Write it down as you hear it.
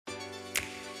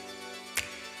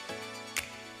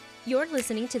You're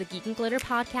listening to the Geek and Glitter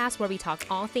podcast, where we talk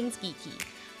all things geeky,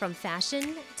 from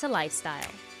fashion to lifestyle.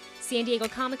 San Diego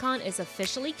Comic-Con is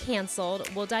officially canceled.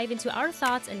 We'll dive into our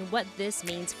thoughts and what this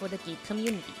means for the geek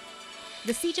community.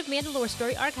 The Siege of Mandalore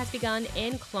story arc has begun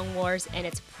in Clone Wars, and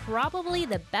it's probably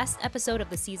the best episode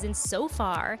of the season so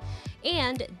far.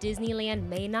 And Disneyland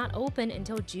may not open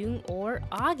until June or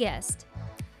August.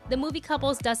 The movie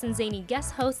couple's Dustin Zaney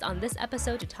guest host on this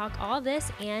episode to talk all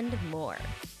this and more.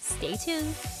 Stay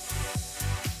tuned.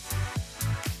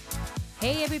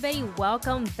 Hey everybody,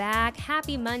 welcome back.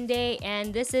 Happy Monday,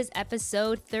 and this is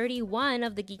episode 31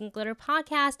 of the Geek and Glitter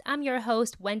podcast. I'm your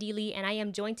host, Wendy Lee, and I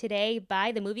am joined today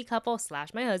by the movie couple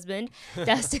 / my husband,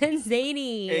 Dustin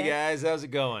Zaney. Hey guys, how's it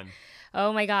going?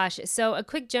 Oh my gosh. So a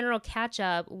quick general catch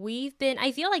up.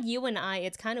 I feel like you and I,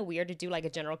 it's kind of weird to do like a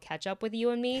general catch up with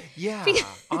you and me. Yeah,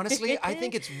 honestly, I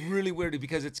think it's really weird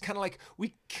because it's kind of like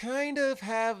we kind of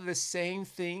have the same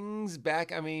things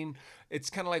back. I mean, it's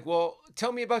kind of like, well,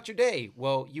 tell me about your day.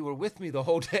 Well, you were with me the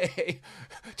whole day.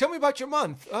 Tell me about your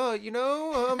month. I'm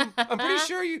pretty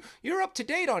sure you're up to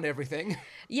date on everything.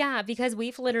 Yeah, because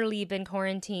we've literally been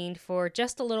quarantined for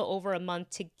just a little over a month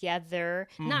together.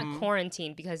 Mm-hmm. Not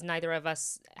quarantined because neither of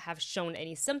us have shown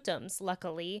any symptoms,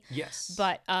 luckily. Yes.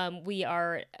 But we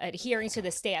are adhering to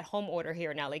the stay-at-home order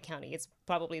here in LA County. It's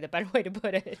probably the better way to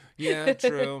put it. Yeah,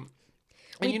 true.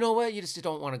 And you know what? You just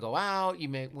don't want to go out. You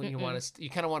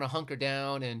kind of want to hunker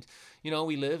down. And,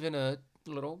 we live in a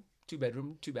little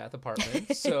 2-bedroom, 2-bath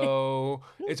apartment. So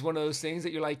it's one of those things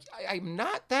that you're like, I'm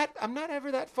not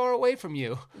ever that far away from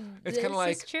you. It's kind of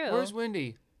like, where's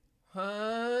Wendy?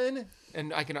 Hun?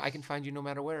 And I can find you no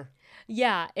matter where.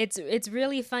 Yeah, it's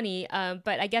really funny,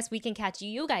 but I guess we can catch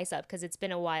you guys up because it's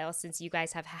been a while since you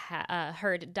guys have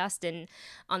heard Dustin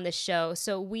on the show.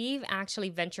 So we've actually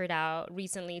ventured out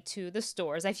recently to the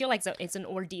stores. I feel like it's an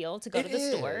ordeal to go to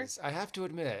the store. I have to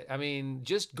admit. I mean,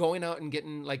 just going out and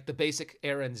getting like the basic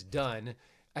errands done.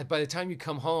 By the time you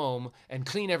come home and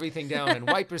clean everything down and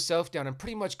wipe yourself down and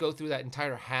pretty much go through that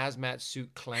entire hazmat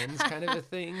suit cleanse kind of a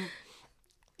thing,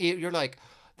 you're like,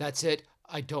 that's it.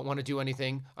 I don't want to do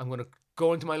anything. I'm going to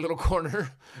go into my little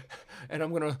corner and I'm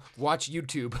going to watch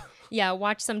YouTube. Yeah,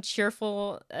 watch some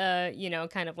cheerful,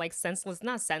 kind of like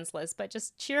not senseless, but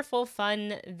just cheerful,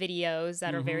 fun videos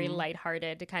that are very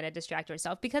lighthearted to kind of distract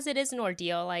yourself because it is an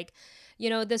ordeal. Like,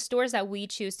 the stores that we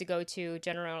choose to go to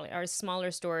generally are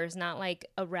smaller stores, not like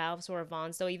a Ralph's or a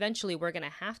Vons. So eventually we're going to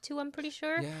have to, I'm pretty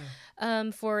sure,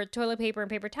 for toilet paper and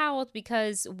paper towels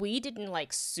because we didn't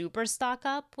like super stock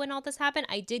up when all this happened.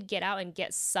 I did get out and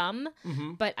get some,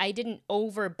 but I didn't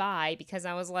overbuy because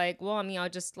I was like, well, I mean, I'll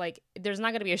just like, there's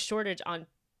not going to be a shortage on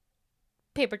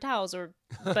paper towels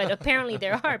but apparently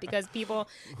there are because people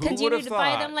continue to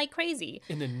buy them like crazy.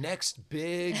 In the next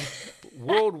big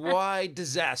worldwide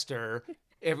disaster,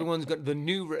 everyone's got the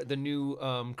new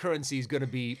currency is going to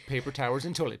be paper towels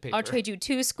and toilet paper. I'll trade you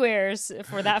 2 squares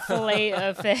for that fillet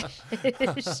of fish.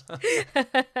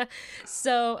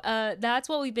 So that's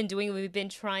what we've been doing. We've been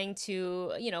trying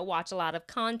to, watch a lot of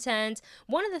content.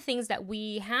 One of the things that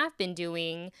we have been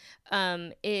doing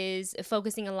is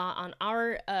focusing a lot on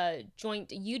our joint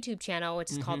YouTube channel,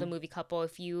 which is called The Movie Couple.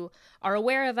 If you are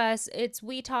aware of us,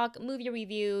 we talk movie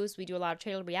reviews. We do a lot of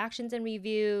trailer reactions and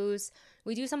reviews.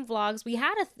 We do some vlogs. We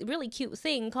had a really cute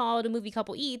thing called A Movie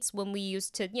Couple Eats when we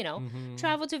used to,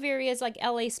 travel to various like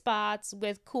LA spots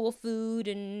with cool food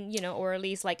and, or at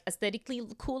least like aesthetically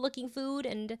cool looking food.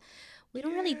 And we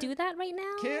don't really do that right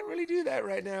now. Can't really do that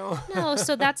right now. No,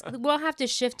 so we'll have to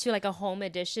shift to like a home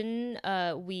edition.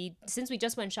 Since we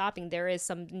just went shopping, there is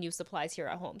some new supplies here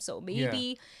at home. So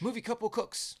maybe Movie Couple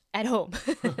cooks at home.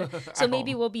 So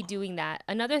maybe we'll be doing that.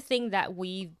 Another thing that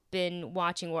we've been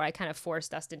watching, where I kind of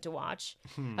forced Dustin to watch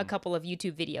a couple of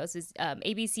YouTube videos, is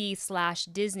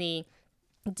ABC/Disney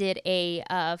did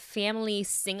a family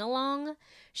sing-along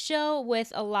show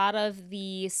with a lot of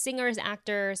the singers,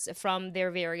 actors from their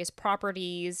various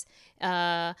properties,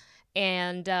 and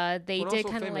they did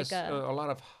kind of like a lot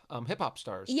of hip-hop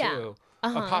stars too.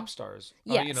 Uh-huh. Pop stars.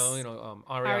 Yes.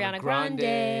 Ariana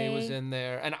Grande was in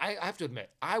there. And I have to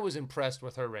admit, I was impressed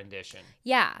with her rendition.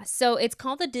 Yeah. So it's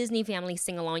called the Disney Family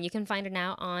Sing-Along. You can find it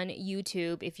now on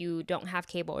YouTube if you don't have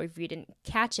cable or if you didn't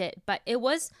catch it. But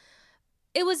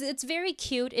it's very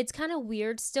cute. It's kind of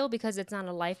weird still because it's not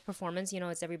a live performance.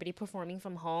 It's everybody performing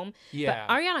from home. Yeah.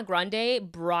 But Ariana Grande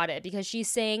brought it because she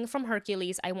sang from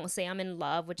Hercules, I Won't Say I'm in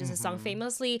Love, which is a song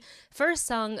famously first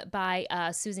sung by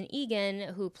Susan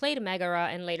Egan, who played Megara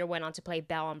and later went on to play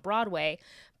Belle on Broadway.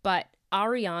 But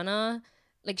Ariana,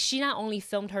 like, she not only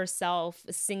filmed herself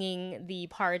singing the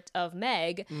part of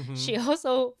Meg, she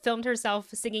also filmed herself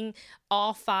singing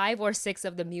all 5 or 6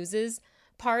 of the Muses'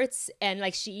 parts, and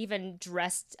like she even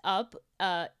dressed up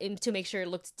to make sure it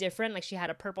looked different. Like she had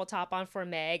a purple top on for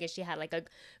Meg, and she had like a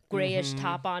grayish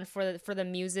top on for the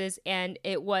muses, and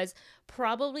it was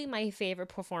probably my favorite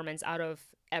performance out of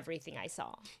everything I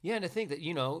saw. Yeah, and I think that,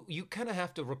 you kind of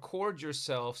have to record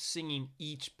yourself singing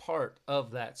each part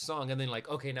of that song. And then like,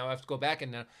 okay, now I have to go back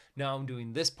and now I'm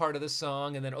doing this part of the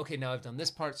song. And then, okay, now I've done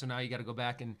this part. So now you got to go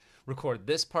back and record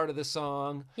this part of the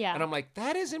song. Yeah. And I'm like,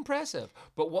 that is impressive.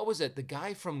 But what was it? The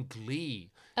guy from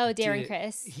Glee. Oh, Darren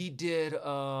Criss. He did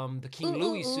the King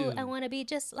Louis suit. I want to be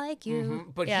just like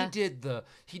you. But he did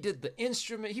the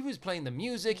instrument. He was playing the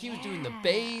music. He was doing the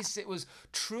bass. It was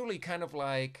truly kind of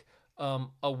like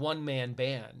a one-man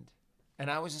band,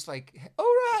 and I was just like,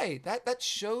 all right, that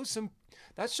shows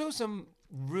some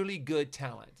really good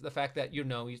talent. The fact that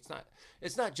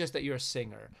it's not just that you're a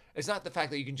singer. It's not the fact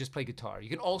that you can just play guitar. You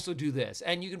can also do this,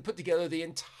 and you can put together the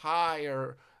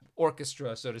entire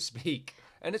orchestra, so to speak.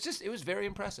 And it was very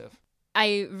impressive.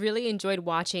 I really enjoyed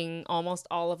watching almost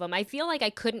all of them. I feel like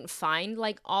I couldn't find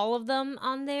like all of them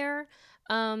on there.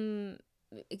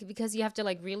 Because you have to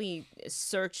like really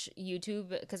search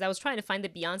YouTube, because I was trying to find the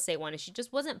Beyonce one and she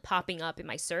just wasn't popping up in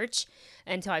my search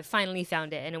until I finally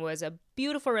found it, and it was a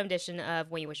beautiful rendition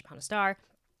of When You Wish Upon a Star.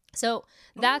 So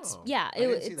that's I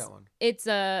didn't see that one.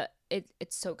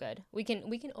 It's so good. We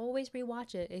can always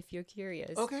rewatch it if you're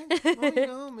curious. Okay.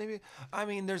 Well, maybe. I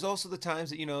mean, there's also the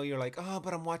times that you're like, oh,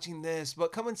 but I'm watching this,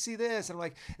 but come and see this, and I'm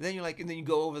like, and then you're like, and then you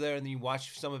go over there and then you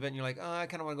watch some of it, and you're like, oh, I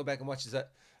kind of want to go back and watch this.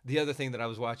 The other thing that I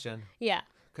was watching. Yeah.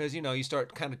 Because, you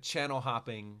start kind of channel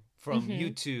hopping from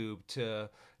YouTube to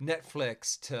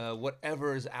Netflix to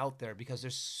whatever is out there, because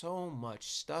there's so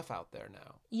much stuff out there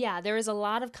now. Yeah, there is a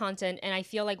lot of content. And I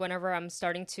feel like whenever I'm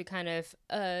starting to kind of,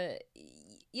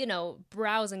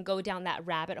 browse and go down that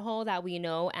rabbit hole that we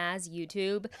know as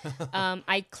YouTube,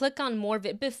 I click on more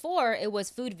before it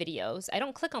was food videos. I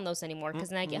don't click on those anymore because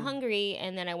then I get hungry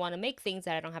and then I want to make things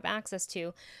that I don't have access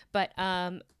to. But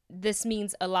this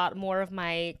means a lot more of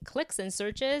my clicks and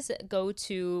searches go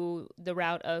to the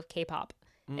route of K-pop.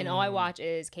 And all I watch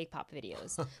is K-pop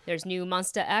videos. There's new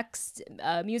Monsta X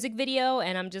music video,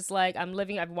 and I'm just like,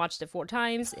 I've watched it 4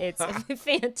 times. It's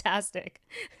fantastic.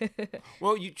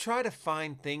 Well, you try to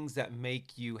find things that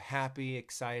make you happy,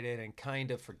 excited, and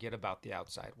kind of forget about the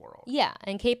outside world. Yeah,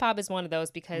 and K-pop is one of those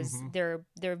because their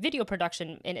video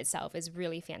production in itself is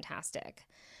really fantastic.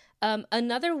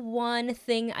 Another one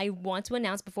thing I want to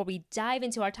announce before we dive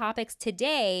into our topics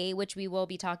today, which we will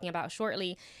be talking about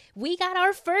shortly, we got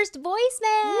our first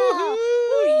voicemail.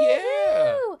 Woo-hoo,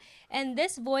 yeah. And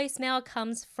this voicemail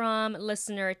comes from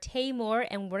listener Taymor,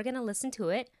 and we're going to listen to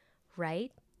it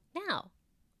right now.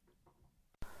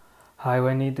 Hi,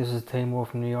 Wendy. This is Taymor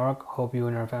from New York. Hope you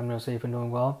and your family are safe and doing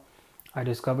well. I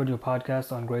discovered your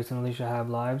podcast on Grace and Alicia Have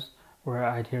Lives, where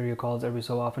I'd hear your calls every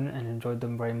so often and enjoyed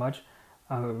them very much.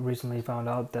 I recently found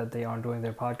out that they aren't doing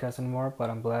their podcast anymore, but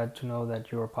I'm glad to know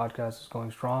that your podcast is going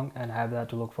strong and have that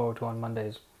to look forward to on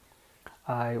Mondays.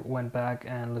 I went back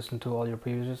and listened to all your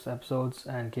previous episodes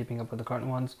and keeping up with the current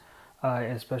ones. I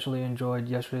especially enjoyed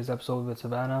yesterday's episode with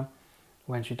Savannah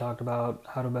when she talked about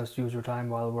how to best use your time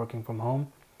while working from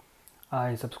home.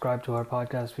 I subscribed to her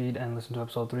podcast feed and listened to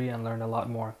episode 3 and learned a lot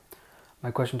more.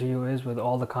 My question to you is, with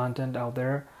all the content out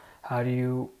there, how do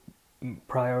you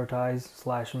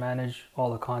prioritize/manage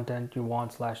all the content you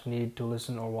want/need to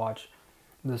listen or watch?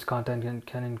 This content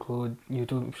can include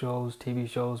YouTube shows, TV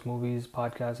shows, movies,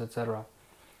 podcasts, etc.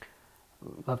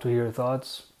 Love to hear your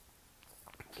thoughts.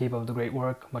 Keep up the great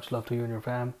work. Much love to you and your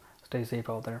fam. Stay safe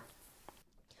out there.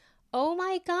 Oh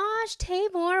my gosh,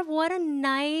 Taymor, what a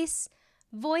nice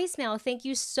voicemail. Thank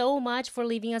you so much for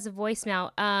leaving us a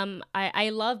voicemail. I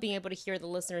love being able to hear the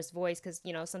listener's voice because,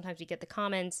 sometimes you get the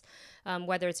comments,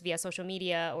 whether it's via social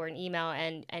media or an email,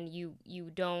 and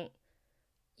you don't.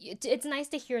 It's nice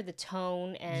to hear the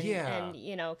tone and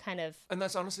kind of. And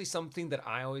that's honestly something that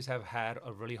I always have had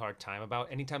a really hard time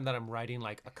about. Anytime that I'm writing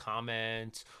like a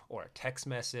comment or a text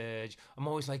message, I'm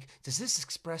always like, does this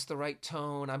express the right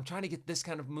tone? I'm trying to get this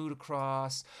kind of mood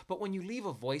across. But when you leave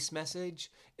a voice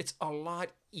message, it's a lot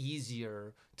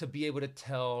easier to be able to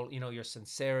tell, your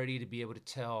sincerity, to be able to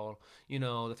tell,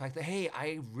 the fact that, hey,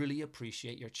 I really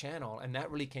appreciate your channel. And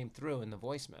that really came through in the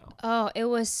voicemail. Oh, it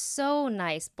was so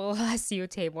nice. Bless you,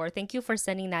 Taymor. Thank you for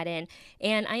sending that in.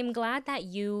 And I'm glad that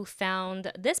you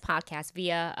found this podcast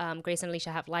via Grace and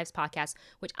Alicia Have Lives podcast,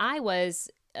 which I was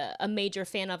a major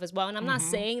fan of as well. And I'm not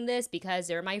saying this because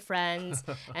they're my friends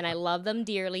and I love them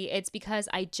dearly. It's because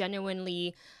I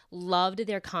genuinely loved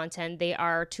their content. They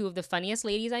are two of the funniest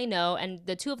ladies I know, and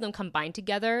the two of them combined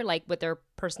together, like with their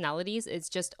personalities, it's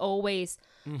just always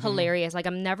hilarious. Like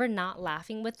I'm never not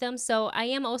laughing with them. So I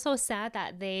am also sad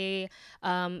that they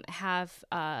have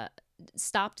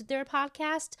stopped their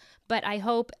podcast, but I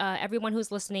hope everyone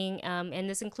who's listening, and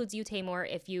this includes you, Tamor,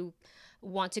 if you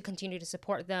want to continue to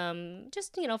support them,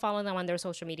 just follow them on their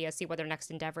social media, see what their next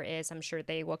endeavor is. I'm sure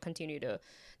they will continue to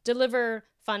deliver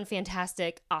fun,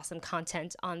 fantastic, awesome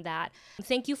content on that.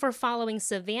 Thank you for following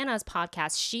Savannah's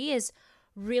podcast. She is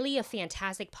really a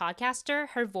fantastic podcaster.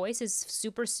 Her voice is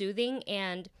super soothing,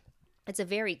 and it's a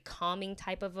very calming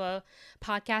type of a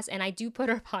podcast. And I do put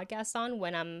her podcast on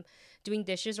when I'm doing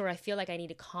dishes or I feel like I need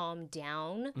to calm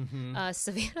down.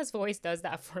 Savannah's voice does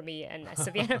that for me. And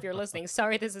Savannah, if you're listening,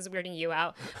 sorry this is weirding you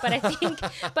out, but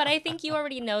I think you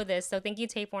already know this. So thank you,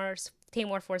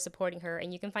 Tamor, for supporting her.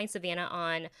 And you can find Savannah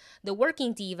on The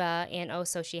Working Diva, and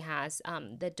also she has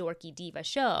the Dorky Diva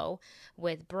show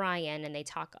with Brian, and they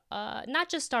talk not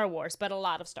just Star Wars, but a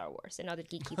lot of Star Wars and other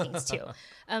geeky things too.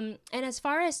 And as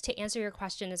far as to answer your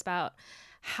question is about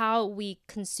how we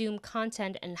consume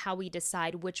content and how we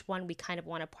decide which one we kind of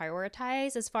want to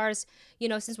prioritize, as far as,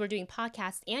 since we're doing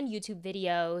podcasts and YouTube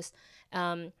videos,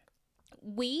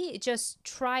 we just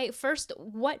try first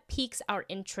what piques our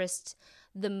interest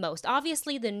the most.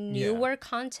 Obviously, the newer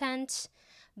content,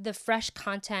 the fresh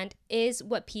content is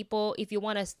what people, if you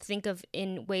want to think of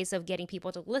in ways of getting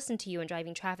people to listen to you and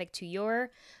driving traffic to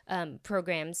your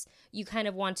programs, you kind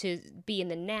of want to be in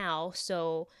the now.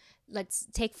 So let's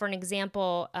take for an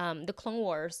example, the Clone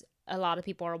Wars. A lot of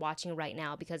people are watching right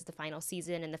now because the final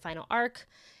season and the final arc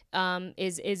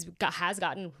has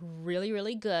gotten really,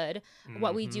 really good.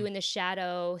 What We Do in the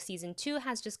Shadow season 2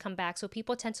 has just come back, so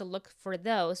people tend to look for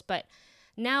those. But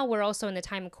now we're also in the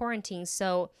time of quarantine,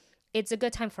 so it's a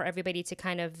good time for everybody to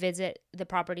kind of visit the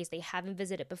properties they haven't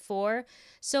visited before.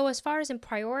 So as far as in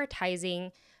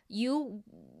prioritizing,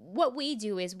 what we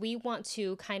do is we want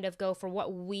to kind of go for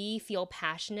what we feel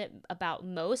passionate about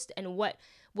most and what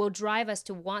will drive us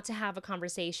to want to have a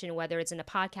conversation, whether it's in a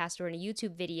podcast or in a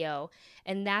YouTube video.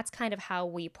 And that's kind of how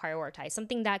we prioritize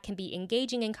something that can be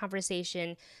engaging in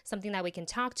conversation, something that we can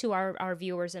talk to our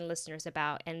viewers and listeners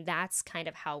about. And that's kind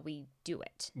of how we do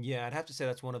it. Yeah, I'd have to say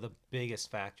that's one of the biggest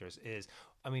factors is,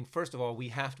 first of all, we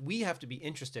have to be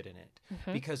interested in it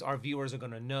because our viewers are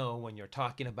going to know when you're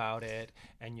talking about it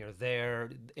and you're there.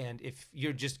 And if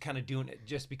you're just kind of doing it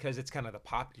just because it's kind of the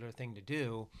popular thing to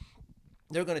do,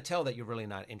 they're going to tell that you're really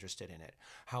not interested in it.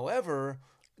 However,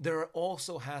 there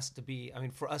also has to be,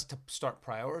 for us to start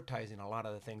prioritizing a lot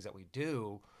of the things that we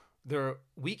do,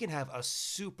 we can have a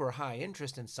super high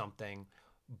interest in something,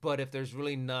 but if there's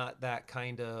really not that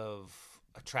kind of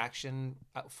attraction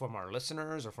from our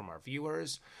listeners or from our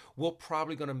viewers, we're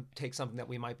probably going to take something that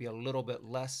we might be a little bit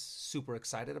less super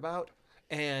excited about,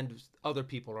 and other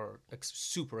people are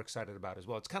super excited about as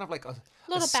well. It's kind of like a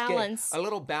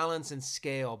little balance and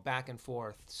scale back and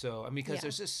forth. So, because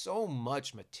there's just so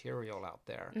much material out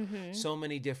there, so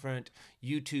many different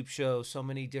YouTube shows, so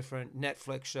many different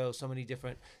Netflix shows, so many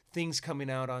different things coming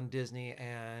out on Disney,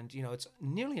 and it's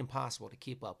nearly impossible to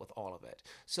keep up with all of it.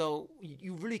 So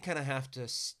you really kind of have to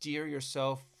steer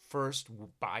yourself first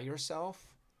by yourself.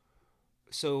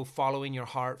 So following your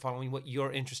heart, following what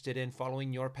you're interested in,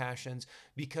 following your passions,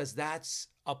 because that's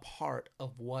a part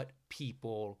of what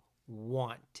people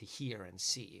want to hear and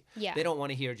see. Yeah. They don't want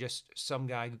to hear just some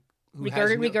guy who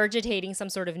regurgitating some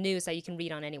sort of news that you can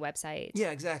read on any website.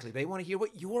 Yeah, exactly. They want to hear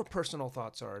what your personal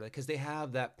thoughts are because they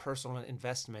have that personal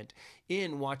investment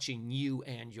in watching you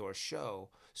and your show.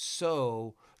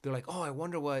 So they're like, oh, I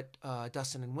wonder what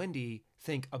Dustin and Wendy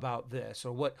think about this,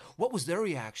 or what was their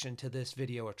reaction to this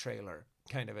video or trailer,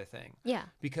 kind of a thing. Yeah.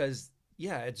 Because,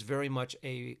 it's very much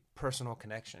a personal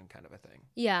connection kind of a thing.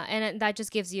 Yeah, and that just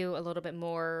gives you a little bit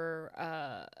more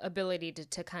ability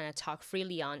to kind of talk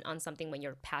freely on something when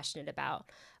you're passionate about.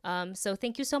 So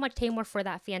thank you so much, Tamor, for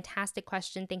that fantastic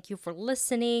question. Thank you for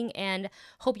listening, and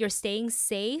hope you're staying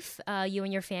safe. You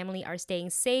and your family are staying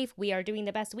safe. We are doing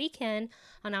the best we can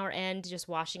on our end, just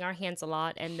washing our hands a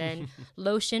lot, and then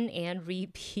lotion and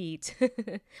repeat.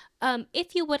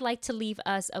 If you would like to leave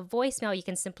us a voicemail, you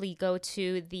can simply go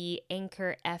to the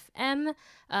Anchor FM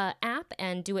app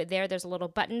and do it there. There's a little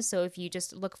button, so if you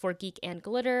just look for Geek and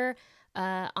Glitter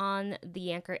on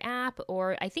the Anchor app,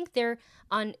 or I think they're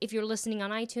on, if you're listening on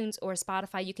iTunes or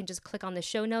Spotify, you can just click on the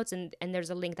show notes and there's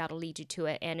a link that'll lead you to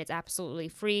it, and it's absolutely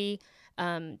free.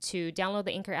 to download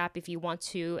the Anchor app if you want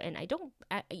to. And I don't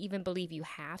even believe you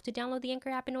have to download the Anchor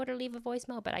app in order to leave a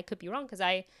voicemail, but I could be wrong because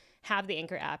I have the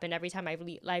Anchor app, and every time I've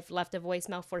left a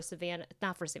voicemail for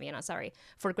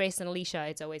for Grace and Alicia,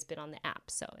 it's always been on the app.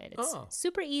 So it's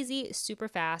super easy, super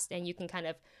fast, and you can kind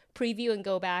of preview and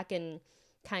go back and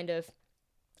kind of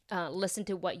listen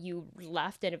to what you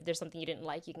left, and if there's something you didn't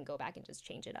like, you can go back and just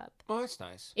change it up. Oh, that's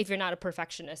nice. If you're not a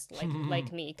perfectionist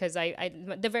like me, because I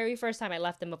the very first time I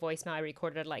left them a voicemail, I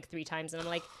recorded it like 3 times, and I'm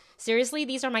like, seriously,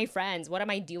 these are my friends. What am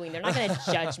I doing? They're not gonna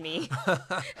judge me.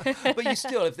 But you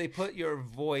still, if they put your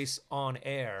voice on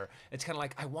air, it's kind of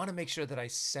like, I want to make sure that I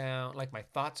sound like my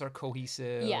thoughts are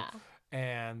cohesive. Yeah.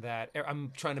 And that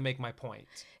I'm trying to make my point.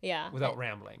 Yeah. Without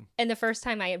rambling. And the first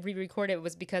time I re-recorded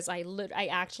was because I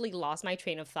actually lost my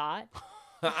train of thought.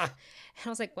 And I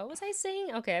was like, what was I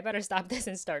saying? Okay, I better stop this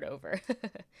and start over.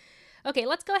 Okay,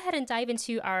 let's go ahead and dive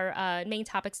into our main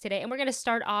topics today. And we're going to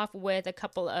start off with a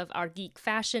couple of our geek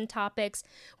fashion topics.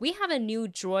 We have a new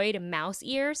Droid mouse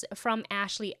ears from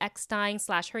Ashley Eckstein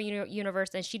 / Her Universe.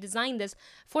 And she designed this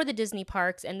for the Disney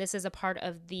parks. And this is a part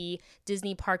of the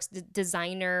Disney parks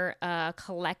designer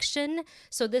collection.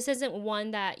 So this isn't one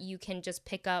that you can just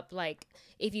pick up like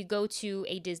if you go to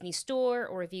a Disney store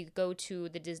or if you go to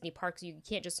the Disney parks, you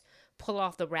can't just pull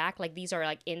off the rack. Like these are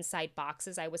like inside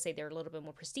boxes. I would say they're a little bit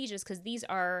more prestigious because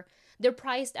they're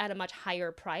priced at a much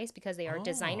higher price because they are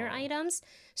designer items.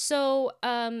 So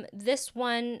this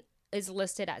one is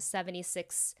listed at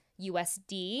 $76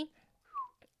 USD,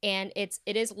 and it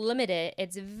is limited.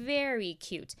 It's very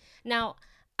cute. Now,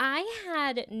 I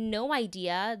had no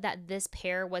idea that this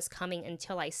pair was coming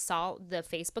until I saw the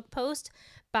Facebook post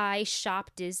by Shop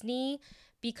Disney.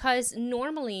 Because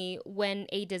normally when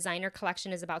a designer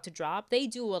collection is about to drop, they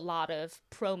do a lot of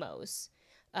promos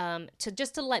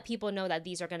to let people know that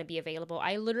these are going to be available.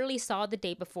 I literally saw it the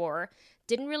day before,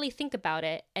 didn't really think about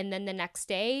it, and then the next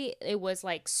day it was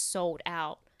like sold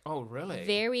out. Oh, really?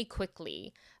 Very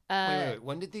quickly. Wait.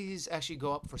 When did these actually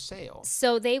go up for sale?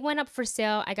 So they went up for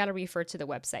sale. I got to refer to the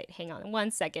website. Hang on 1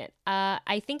 second.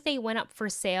 I think they went up for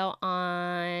sale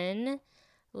on,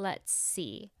 let's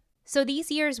see. So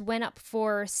these ears went up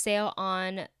for sale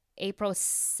on April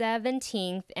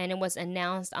 17th, and it was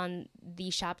announced on the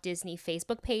Shop Disney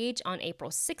Facebook page on April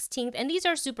 16th. And these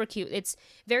are super cute. It's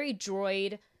very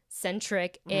droid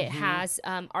centric. It has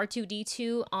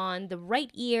R2D2 on the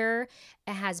right ear.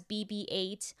 It has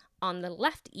BB-8 on the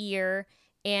left ear.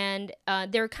 And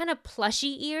they're kind of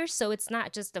plushy ears, so it's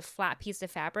not just a flat piece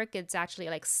of fabric. It's actually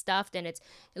like stuffed, and it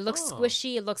looks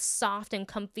squishy. It looks soft and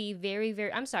comfy. Very,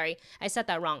 very. I'm sorry, I said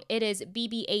that wrong. It is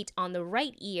BB-8 on the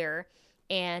right ear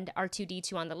and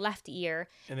R2D2 on the left ear,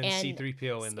 and then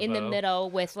C-3PO in the in bow. the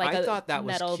middle with like I thought that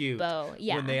metal was cute bow.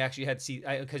 Yeah, when they actually had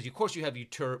because of course you have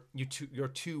your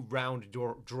two round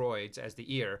droids as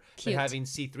the ear, Cute. but having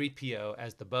C-3PO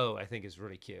as the bow, I think is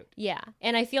really cute. Yeah,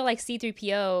 and I feel like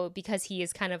C-3PO, because he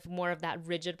is kind of more of that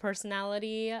rigid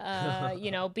personality,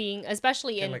 being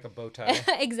especially in like a bow tie.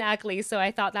 Exactly. So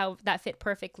I thought that fit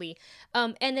perfectly.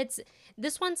 And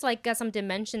this one's like got some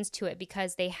dimensions to it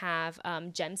because they have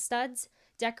gem studs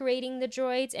decorating the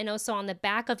droids, and also on the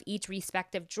back of each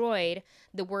respective droid,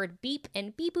 the word beep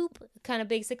and beep boop, kind of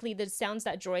basically the sounds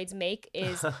that droids make,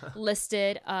 is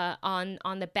listed on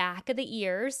the back of the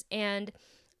ears. And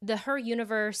the Her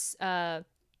Universe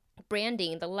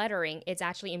branding, the lettering, it's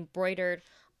actually embroidered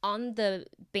on the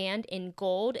band in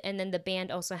gold, and then the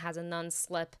band also has a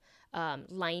non-slip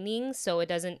lining, so it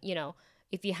doesn't,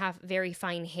 if you have very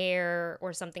fine hair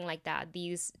or something like that,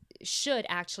 these should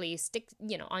actually stick,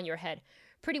 on your head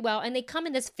pretty well. And they come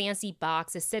in this fancy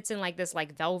box. It sits in like this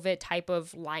like velvet type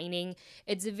of lining.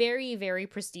 It's very, very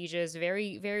prestigious,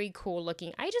 very, very cool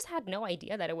looking. I just had no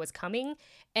idea that it was coming.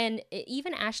 And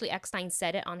even Ashley Eckstein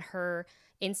said it on her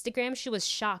Instagram. She was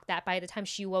shocked that by the time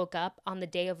she woke up on the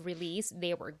day of release,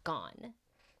 they were gone.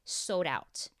 Sold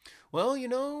out. Well,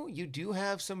 you do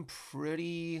have some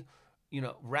pretty,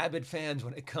 rabid fans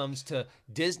when it comes to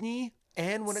Disney.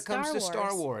 And when it comes to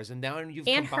Star Wars, and now you've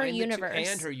combined Her Universe.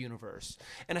 And Her Universe.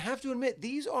 And I have to admit,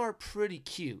 these are pretty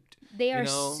cute. They are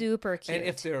super cute. And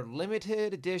if they're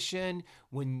limited edition,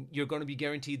 when you're going to be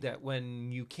guaranteed that when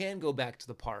you can go back to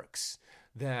the parks,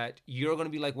 that you're going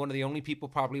to be like one of the only people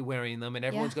probably wearing them, and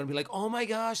everyone's going to be like, oh my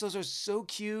gosh, those are so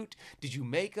cute. Did you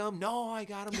make them? No, I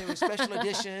got them. They were special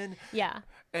edition. Yeah.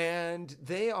 And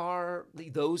they are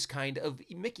those kind of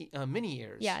mini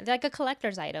ears. Yeah, they're like a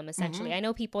collector's item, essentially. I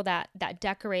know people that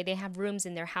decorate, they have rooms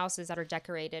in their houses that are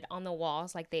decorated on the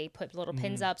walls. Like they put little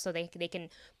pins up so they can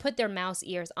put their mouse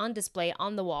ears on display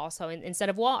on the wall. So instead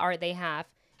of wall art, they have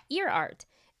ear art.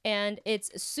 and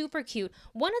it's super cute.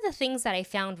 One of the things that I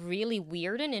found really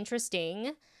weird and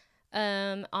interesting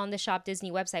on the Shop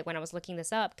Disney website when I was looking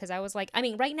this up, because I was like, I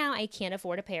mean, right now I can't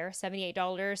afford a pair.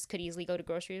 $78 could easily go to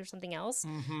groceries or something else.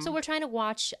 So we're trying to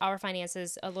watch our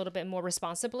finances a little bit more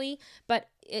responsibly. But,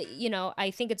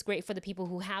 I think it's great for the people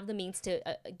who have the means to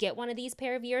get one of these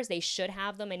pair of ears. They should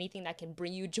have them. Anything that can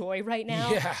bring you joy right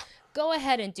now. Yeah. Go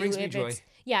ahead and do Brings it. me If joy. it's,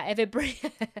 yeah, if it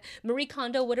Marie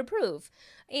Kondo would approve.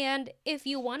 And if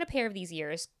you want a pair of these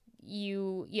ears,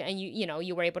 you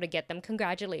were able to get them.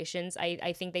 Congratulations.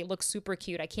 I think they look super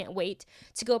cute. I can't wait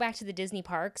to go back to the Disney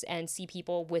parks and see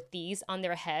people with these on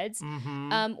their heads.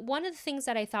 One of the things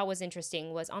that I thought was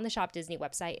interesting was on the Shop Disney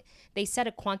website, they set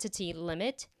a quantity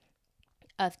limit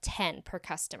of 10 per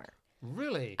customer.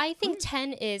 Really? I think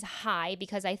 10 is high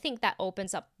because I think that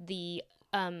opens up the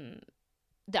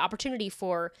opportunity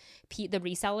for the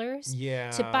resellers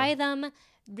to buy them,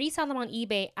 resell them on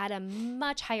eBay at a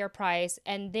much higher price,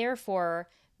 and therefore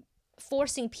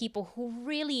forcing people who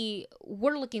really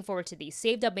were looking forward to these,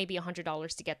 saved up maybe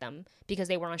 $100 to get them because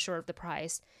they were unsure of the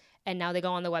price, and now they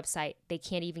go on the website, they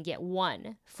can't even get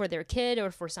one for their kid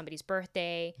or for somebody's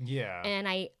birthday. Yeah. And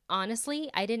I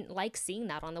didn't like seeing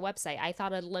that on the website. I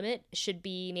thought a limit should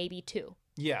be maybe 2.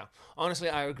 Yeah. Honestly,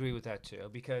 I agree with that too,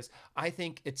 because I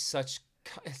think it's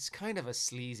kind of a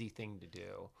sleazy thing to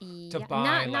do. To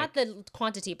buy not the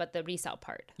quantity, but the resale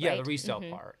part. Yeah, right? the resale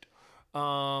part.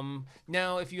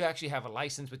 Now, if you actually have a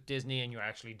license with Disney and you're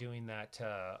actually doing that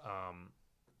to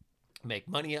make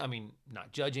money, I mean,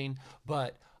 not judging,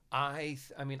 but I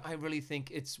really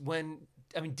think it's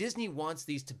Disney wants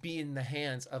these to be in the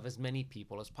hands of as many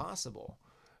people as possible.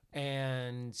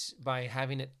 And by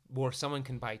having it where someone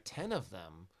can buy 10 of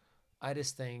them, I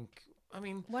just think,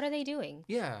 what are they doing?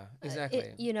 Yeah,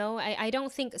 exactly. I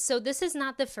don't think so. This is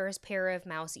not the first pair of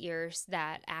mouse ears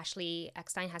that Ashley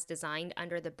Eckstein has designed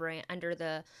under the brand, under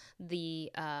the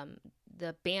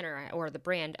banner or the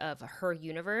brand of her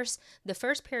universe. The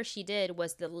first pair she did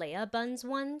was the Leia buns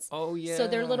ones. Oh yeah. So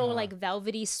they're little like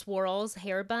velvety swirls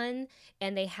hair bun,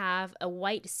 and they have a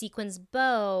white sequins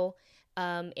bow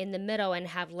in the middle and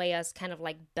have Leia's kind of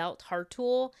like belt heart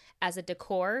tool as a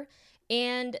decor.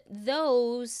 And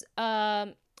those,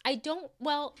 the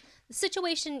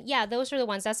situation, yeah, those are the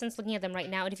ones. Dustin's looking at them right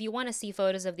now. And if you want to see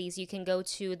photos of these, you can go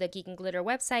to the Geek and Glitter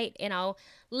website, and I'll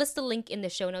list the link in the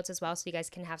show notes as well so you guys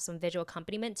can have some visual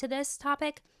accompaniment to this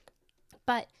topic.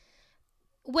 But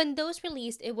when those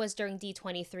released, it was during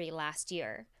D23 last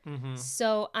year.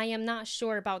 So I am not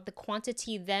sure about the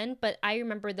quantity then, but I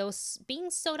remember those being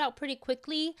sold out pretty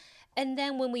quickly. And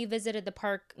then when we visited the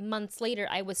park months later,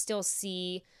 I would still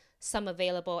see some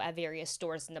available at various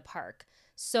stores in the park.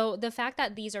 So the fact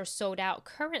that these are sold out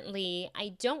currently,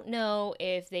 I don't know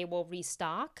if they will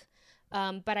restock,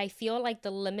 but I feel like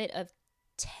the limit of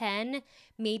 10,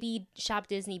 maybe Shop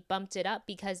Disney bumped it up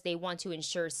because they want to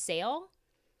ensure sale.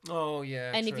 Oh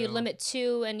yeah. And true. if you limit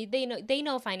 2, and they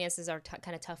know finances are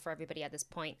kind of tough for everybody at this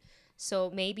point,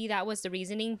 so maybe that was the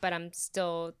reasoning. But I'm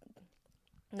still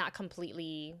not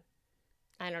completely.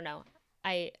 I don't know.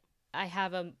 I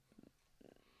have a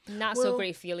not so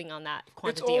great feeling on that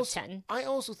quantity of 10. I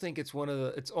also think it's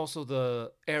also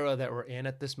the era that we're in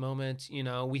at this moment.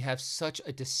 We have such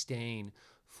a disdain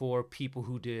for people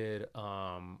who did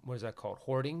what is that called?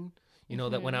 Hoarding.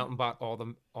 That went out and bought all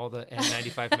the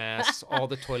N95 masks, all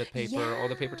the toilet paper, all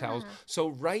the paper towels. So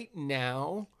right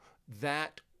now,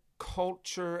 that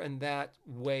culture and that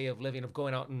way of living, of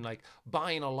going out and like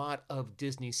buying a lot of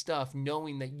Disney stuff,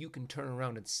 knowing that you can turn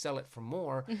around and sell it for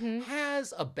more,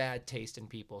 has a bad taste in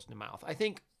people's mouth. I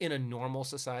think in a normal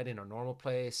society, in a normal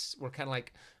place, we're kind of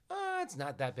like, it's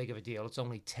not that big of a deal. It's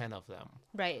only 10 of them.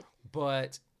 Right.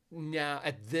 But now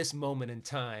at this moment in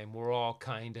time, we're all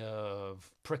kind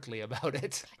of prickly about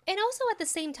it. And also at the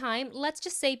same time, let's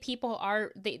just say people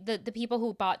are the people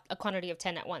who bought a quantity of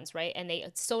 10 at once, right? And they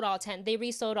sold all 10, they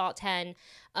resold all 10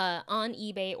 on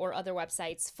eBay or other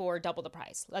websites for double the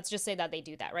price. Let's just say that they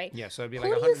do that, right? Yeah, so it'd be who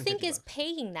like do you $150. think is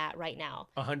paying that right now?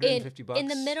 $150 in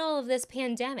the middle of this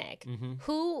pandemic.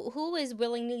 Who is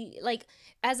willingly, like,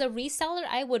 as a reseller,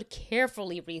 I would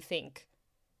carefully rethink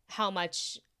how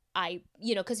much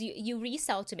because you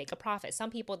resell to make a profit. Some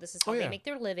people, this is how they make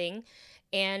their living,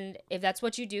 and if that's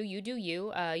what you do, you do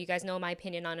you. You guys know my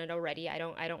opinion on it already. I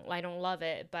don't love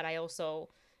it, but I also,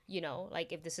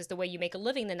 like, if this is the way you make a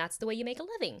living, then that's the way you make a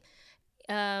living.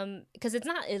 Because it's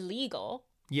not illegal.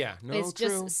 Yeah, no, it's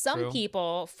true, just some true.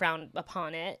 people frown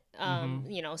upon it.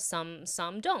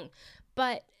 Some don't.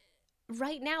 But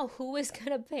right now, who is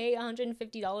gonna pay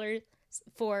 $150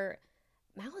 for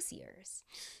mouse ears?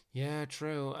 Yeah,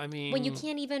 true. I mean, when you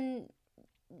can't even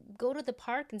go to the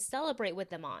park and celebrate with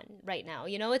them on right now.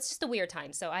 You know, it's just a weird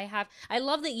time. So I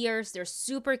love the ears. They're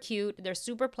super cute. They're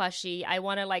super plushy. I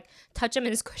want to like touch them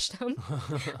and squish them.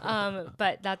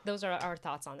 But those are our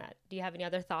thoughts on that. Do you have any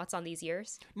other thoughts on these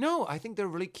ears? No, I think they're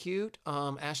really cute.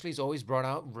 Ashley's always brought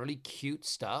out really cute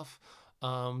stuff.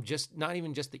 Just not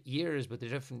even just the ears, but the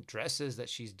different dresses that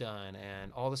she's done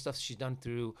and all the stuff she's done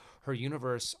through her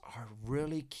universe are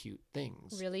really cute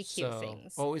things. Really cute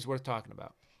things. Always worth talking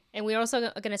about. And we're also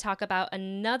going to talk about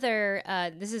another,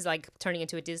 this is like turning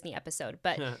into a Disney episode,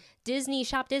 but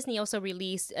Shop Disney also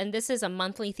released, and this is a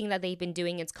monthly thing that they've been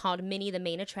doing. It's called Minnie the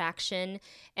Main Attraction.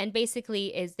 And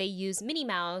basically is they use Minnie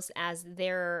Mouse as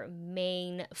their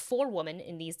main forewoman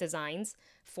in these designs.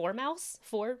 Sure,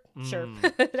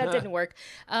 that didn't work.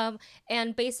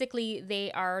 And basically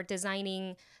they are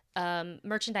designing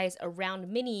merchandise around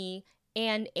Minnie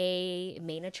and a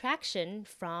main attraction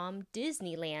from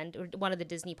Disneyland, or one of the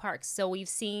Disney parks. So we've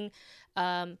seen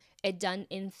it done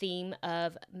in theme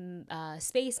of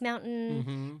Space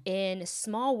Mountain, in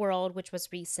Small World, which was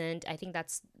recent. I think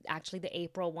that's actually the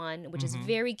April one, which is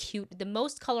very cute. The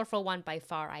most colorful one by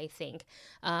far, I think.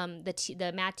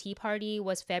 The Mad Tea Party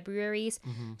was February's.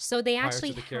 So they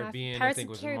actually Pirates of the Caribbean, Pirates I think of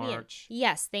the was in Caribbean. March.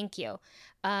 Yes, thank you.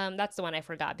 That's the one I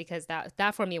forgot because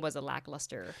that for me was a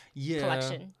lackluster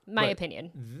collection, my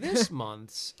opinion. This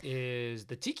month's is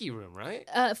the Tiki Room, right?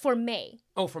 For May.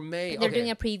 Oh, for May. They're doing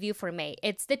a preview for May.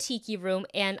 It's the Tiki Room,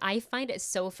 and I find it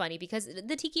so funny because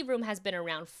the Tiki Room has been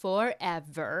around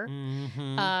forever.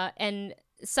 And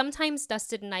sometimes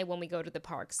Dustin and I, when we go to the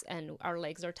parks and our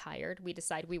legs are tired, we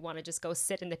decide we want to just go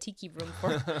sit in the Tiki Room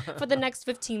for the next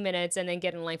 15 minutes and then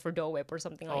get in line for Dole Whip or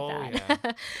something like that.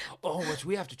 Yeah. Oh, which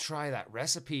we have to try that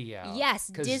recipe out. Yes,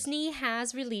 Disney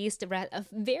has released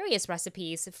various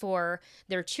recipes for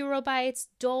their Churro Bites,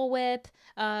 Dole Whip,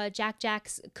 Jack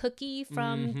Jack's cookie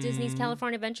from Disney's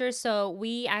California Adventure. So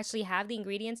we actually have the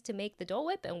ingredients to make the Dole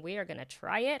Whip, and we are going to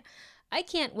try it. I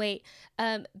can't wait.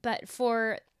 But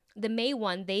for the May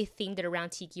one, they themed it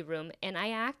around Tiki Room, and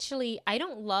I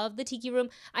don't love the Tiki Room.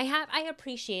 I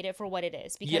appreciate it for what it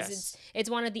is because it's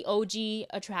one of the OG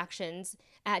attractions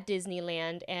at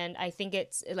Disneyland, and I think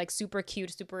it's like super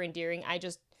cute, super endearing. I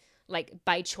just like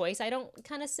by choice I don't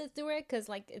kind of sit through it because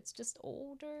like it's just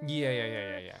older.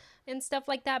 Yeah. And stuff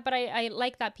like that. But I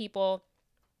like that people.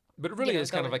 But it really is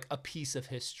kind of like a piece of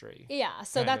history. Yeah,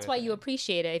 so that's why you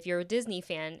appreciate it if you're a Disney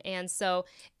fan. And so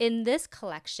in this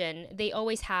collection, they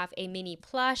always have a mini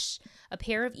plush, a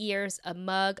pair of ears, a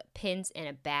mug, pins, and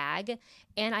a bag.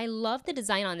 And I love the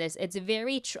design on this. It's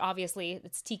very, obviously,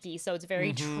 it's tiki, so it's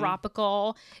very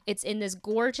tropical. It's in this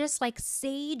gorgeous, like,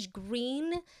 sage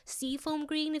green, seafoam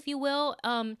green, if you will.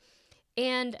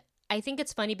 And I think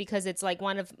it's funny because it's like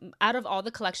out of all the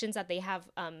collections that they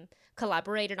have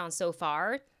collaborated on so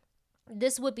far,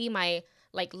 this would be my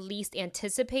like least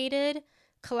anticipated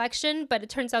collection, but it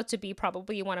turns out to be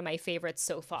probably one of my favorites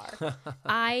so far.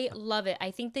 I love it.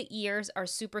 I think the ears are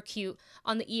super cute.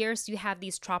 On the ears, you have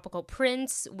these tropical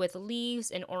prints with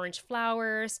leaves and orange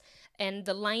flowers, and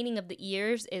the lining of the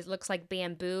ears looks like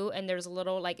bamboo, and there's a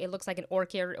little it looks like an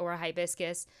orchid or a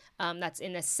hibiscus that's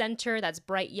in the center that's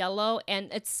bright yellow,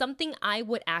 and it's something I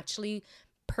would actually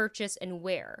purchase and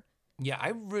wear. Yeah, I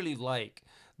really like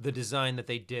the design that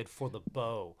they did for the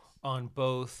bow on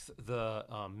both the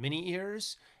mini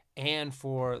ears and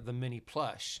for the mini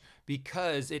plush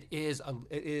because it is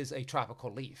a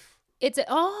tropical leaf.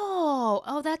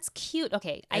 Oh, that's cute.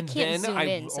 Okay, I can't zoom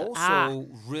in. I also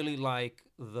really like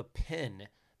the pin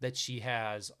that she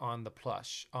has on the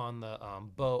plush, on the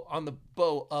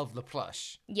bow of the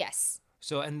plush. Yes.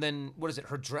 So, and then what is it?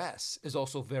 Her dress is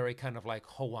also very kind of like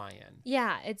Hawaiian.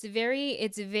 Yeah, it's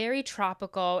very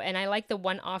tropical, and I like the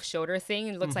one off shoulder thing.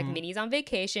 It looks like Minnie's on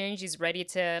vacation. She's ready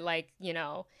to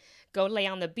go lay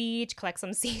on the beach, collect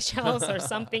some seashells or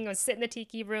something, or sit in the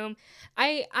tiki room.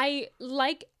 I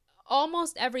like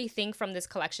almost everything from this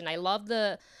collection. I love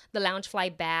the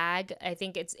Loungefly bag. I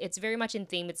think it's very much in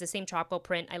theme. It's the same tropical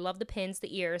print. I love the pins,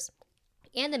 the ears,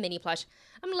 and the mini plush.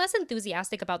 I'm less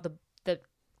enthusiastic about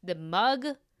the mug.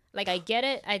 Like, I get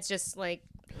it. It's just like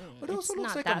it also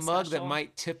looks like a mug that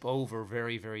might tip over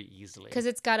very, very easily because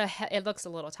it's got it looks a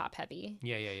little top heavy.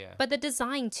 Yeah. But the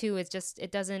design too is just,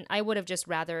 it doesn't. I would have just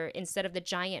rather, instead of the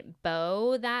giant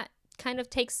bow that kind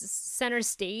of takes center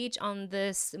stage on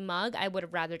this mug, I would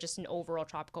have rather just an overall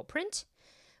tropical print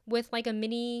with like a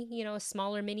mini,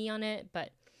 smaller mini on it.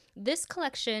 But this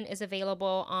collection is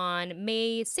available on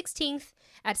May 16th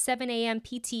at 7 a.m.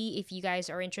 PT if you guys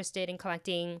are interested in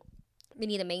collecting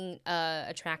Minnie the Main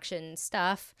attraction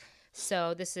stuff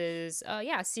So this is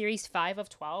series 5 of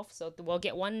 12. So we'll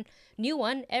get one new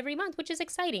one every month, which is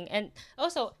exciting. And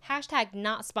also hashtag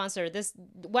not sponsored. This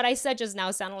what I said just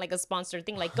now sounded like a sponsored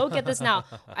thing. Like, go get this now.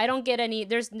 I don't get any.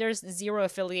 There's zero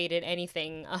affiliated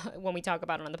anything when we talk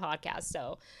about it on the podcast.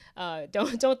 So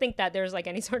don't think that there's like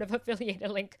any sort of affiliated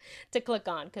link to click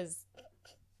on, because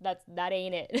that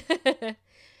ain't it.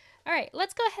 All right,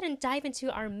 let's go ahead and dive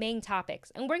into our main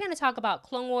topics. And we're going to talk about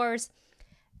Clone Wars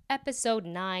Episode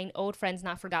 9, Old Friends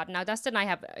Not Forgotten. Now, Dustin and I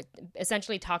have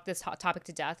essentially talked this hot topic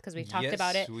to death because we've talked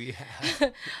about it. Yes, we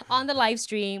have. On the live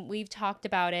stream. We've talked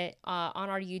about it on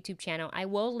our YouTube channel. I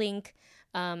will link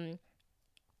the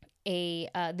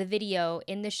video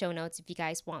in the show notes if you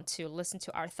guys want to listen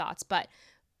to our thoughts. But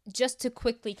just to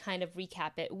quickly kind of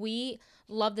recap it, we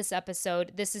love this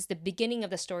episode. This is the beginning of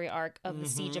the story arc of the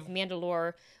Siege of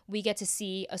Mandalore. We get to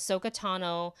see Ahsoka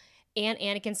Tano and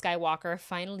Anakin Skywalker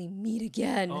finally meet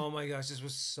again. Oh my gosh, this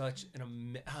was such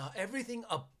an everything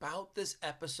about this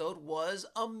episode was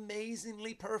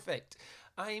amazingly perfect.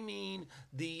 I mean,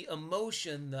 the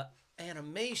emotion, the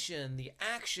animation, the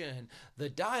action, the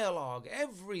dialogue,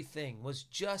 everything was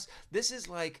just, this is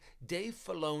like Dave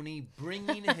Filoni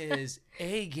bringing his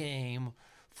A game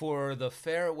for the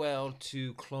farewell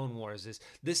to Clone Wars.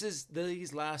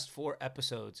 These last 4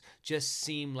 episodes just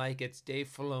seem like it's Dave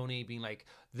Filoni being like,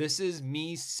 this is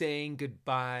me saying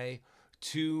goodbye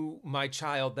to my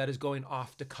child that is going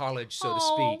off to college, so to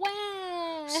speak.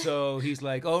 Wow. So he's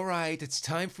like, all right, it's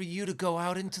time for you to go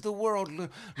out into the world,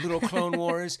 little Clone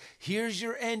Wars. Here's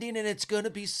your ending, and it's going to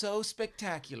be so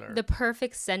spectacular. The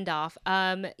perfect send-off.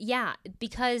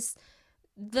 Because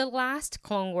the last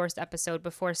Clone Wars episode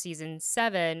before season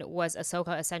 7 was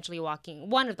Ahsoka essentially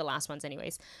one of the last ones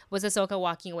anyways, was Ahsoka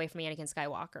walking away from Anakin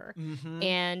Skywalker.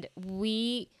 And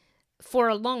for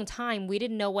a long time, we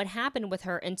didn't know what happened with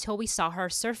her until we saw her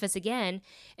surface again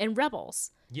in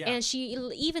Rebels. Yeah. And she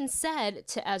even said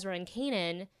to Ezra and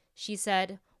Kanan, she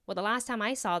said, well, the last time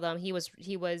I saw them, he was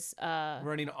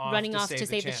running off to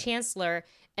save the Chancellor.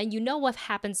 And you know what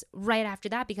happens right after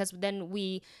that, because then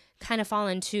we kind of fall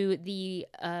into the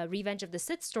Revenge of the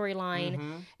Sith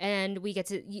storyline, and we get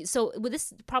to. So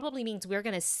this probably means we're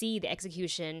going to see the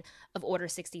execution of Order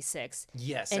 66.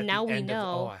 Yes, and now we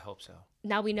know. I hope so.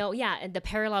 Now we know, and the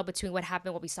parallel between what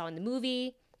happened, what we saw in the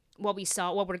movie, what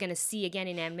we're going to see again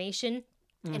in animation,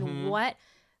 and what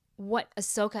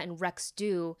Ahsoka and Rex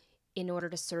do in order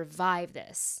to survive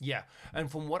this. Yeah,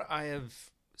 and from what I have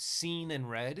seen and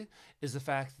read is the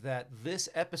fact that this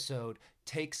episode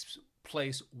takes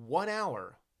place 1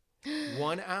 hour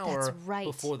That's right.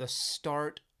 before the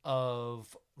start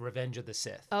of Revenge of the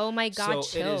Sith. Oh my God,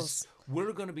 so chills.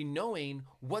 We're going to be knowing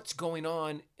what's going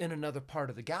on in another part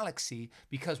of the galaxy,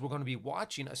 because we're going to be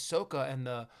watching Ahsoka and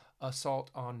the assault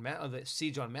on the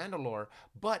siege on Mandalore.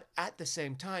 But at the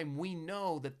same time, we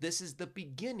know that this is the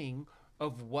beginning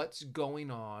of what's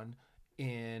going on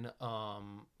in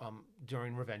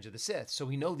during Revenge of the Sith. So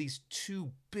we know these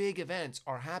 2 big events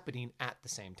are happening at the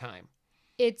same time.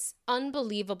 It's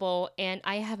unbelievable, and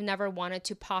I have never wanted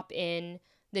to pop in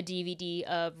the DVD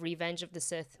of Revenge of the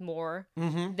Sith more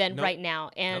than right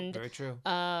now. And very true.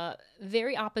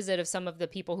 Very opposite of some of the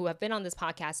people who have been on this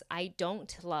podcast, I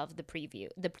don't love the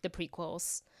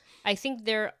prequels. I think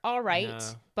they're all right,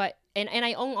 but and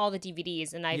I own all the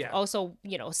DVDs, and I've also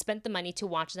spent the money to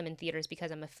watch them in theaters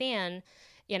because I'm a fan,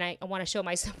 and I want to show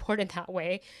my support in that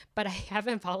way. But I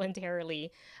haven't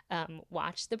voluntarily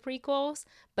watched the prequels.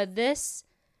 But this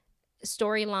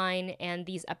storyline and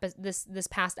this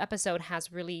past episode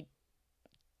has really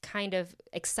kind of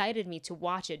excited me to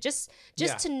watch it, just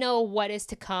to know what is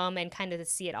to come and kind of to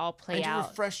see it all play out. And to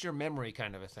refresh your memory,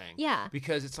 kind of a thing. Yeah.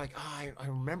 Because it's like, I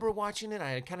remember watching it.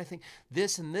 I kind of think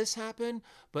this and this happened,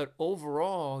 but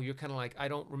overall, you're kind of like, I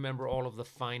don't remember all of the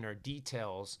finer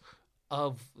details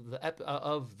of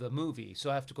the movie, so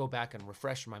I have to go back and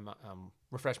refresh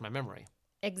my memory.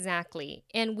 Exactly.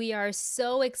 And we are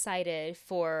so excited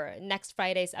for next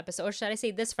Friday's episode, or should I say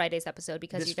this Friday's episode,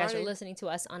 because you guys are listening to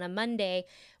us on a Monday,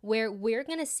 where we're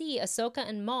going to see Ahsoka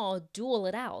and Maul duel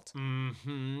it out.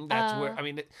 That's where,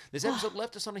 this episode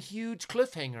left us on a huge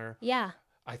cliffhanger. Yeah.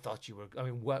 I thought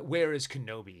where is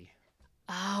Kenobi?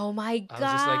 Oh my God. I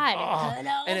was just like,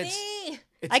 Kenobi! And it's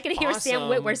I can hear awesome Sam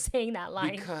Witwer saying that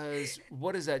line. Because,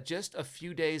 what is that? Just a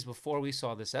few days before we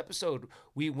saw this episode,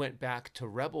 we went back to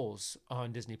Rebels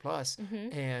on Disney Plus,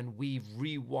 and we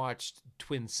rewatched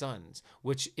Twin Suns,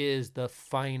 which is the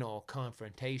final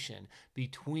confrontation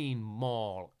between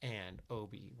Maul and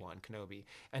Obi-Wan Kenobi.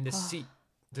 And to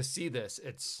see this,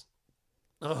 it's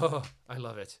I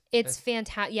love it. It's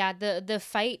fantastic. Yeah, the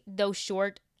fight, though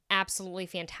short, absolutely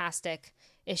fantastic.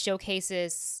 it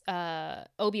showcases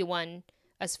Obi-Wan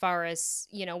as far as,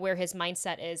 you know, where his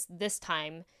mindset is this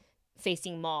time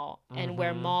facing Maul, and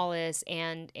where Maul is,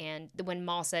 and when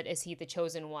Maul said, "Is he the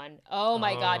chosen one?" Oh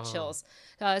my God, chills.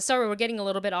 Sorry, we're getting a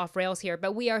little bit off rails here,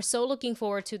 but we are so looking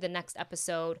forward to the next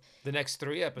episode. The next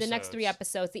 3 episodes. The next 3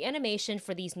 episodes. The animation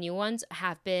for these new ones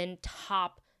have been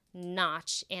top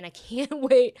notch, and I can't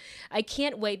wait. I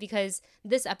can't wait because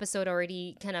this episode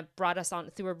already kind of brought us on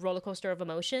through a roller coaster of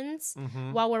emotions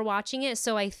while we're watching it.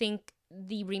 So I think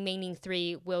the remaining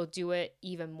 3 will do it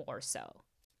even more so.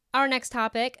 Our next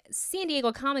topic, San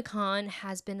Diego Comic-Con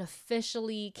has been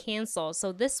officially canceled.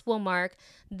 So this will mark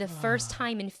the first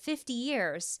time in 50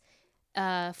 years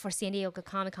for San Diego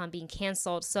Comic-Con being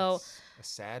canceled. So a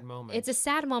sad moment. It's a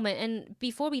sad moment. And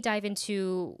before we dive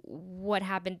into what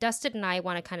happened, Dustin and I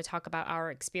want to kind of talk about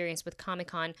our experience with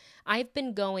Comic-Con. I've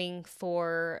been going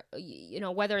for, you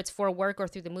know, whether it's for work or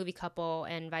through the Movie Couple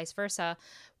and vice versa,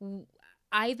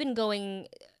 I've been going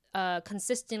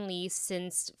consistently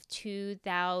since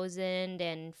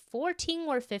 2014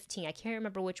 or 15. I can't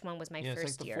remember which one was my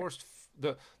first year.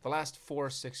 The last 4 or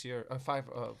 6 years, 5.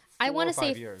 I want to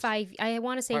say years. 5. I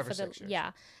want to say 5 for or the 6 years.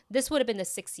 yeah. This would have been the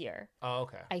 6th year. Oh,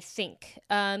 okay. I think.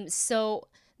 So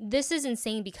this is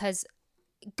insane because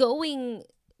going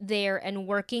there and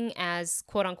working as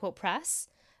quote unquote press.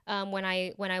 When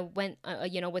I went,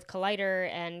 you know, with Collider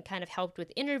and kind of helped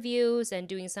with interviews and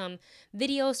doing some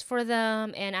videos for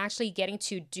them and actually getting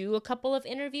to do a couple of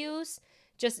interviews.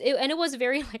 And it was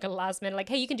very like a last minute, like,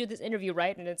 hey, you can do this interview,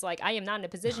 right? And it's like, I am not in a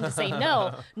position to say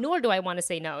no, nor do I want to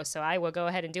say no. So I will go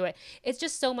ahead and do it. It's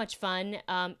just so much fun.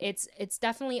 It's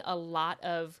definitely a lot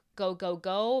of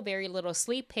go, very little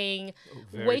sleep, paying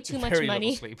way too much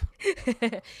money.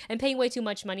 And paying way too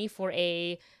much money for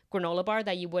a granola bar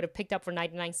that you would have picked up for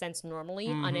 99 cents normally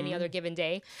on any other given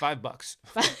day. $5.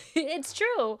 It's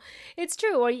true.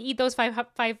 Or you eat those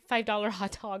 $5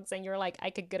 hot dogs and you're like, I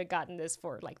could have gotten this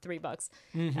for like $3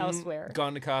 elsewhere.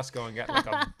 Gone to Costco and got like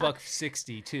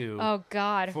 $1.60 too. Oh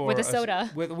God, with a soda.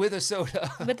 With a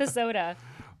soda. With a soda.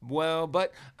 Well,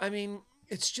 but I mean,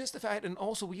 it's just the fact, and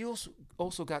also we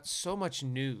also got so much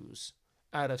news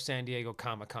out of San Diego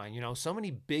Comic-Con. You know, so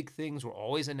many big things were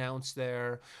always announced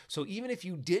there. So even if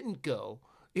you didn't go,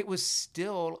 it was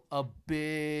still a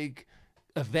big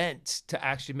event to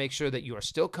actually make sure that you are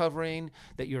still covering,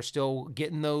 that you're still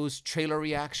getting those trailer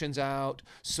reactions out.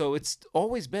 So it's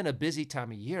always been a busy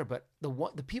time of year, but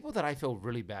the people that I feel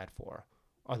really bad for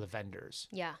are the vendors.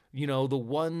 Yeah. You know, the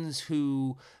ones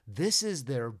who this is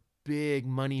their big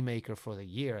money maker for the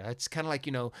year. It's kind of like,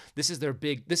 you know, this is their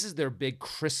big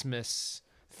Christmas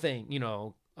thing, you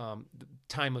know,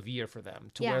 time of year for them,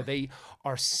 to where they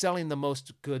are selling the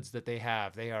most goods that they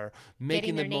have. They are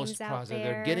making the most profit.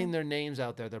 They're getting their names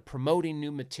out there. They're promoting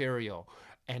new material.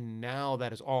 And now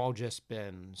that has all just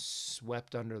been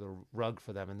swept under the rug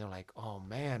for them. And they're like, oh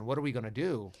man, what are we going to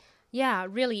do? Yeah,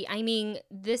 really. I mean,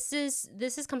 this is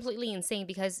completely insane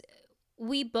because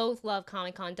we both love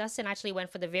Comic-Con. Dustin actually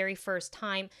went for the very first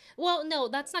time. Well, no,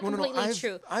 that's not completely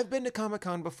true. I've been to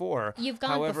Comic-Con before. You've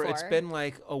gone However, before. It's been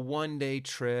like a one-day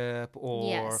trip,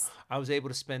 or I was able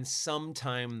to spend some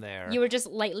time there. You were just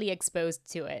lightly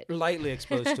exposed to it. But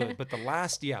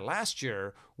last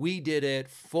year, we did it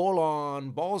full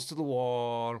on, balls to the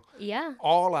wall. Yeah.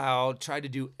 All out, tried to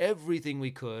do everything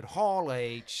we could, Hall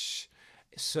H.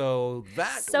 So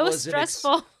that was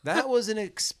stressful. That was an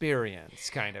experience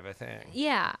kind of a thing.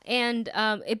 Yeah, and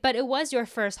but it was your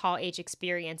first Hall H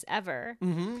experience ever,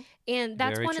 and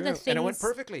that's Very one true. of the things. And it went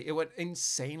perfectly. It went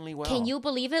insanely well. Can you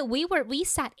believe it? We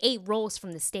sat 8 rows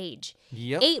from the stage.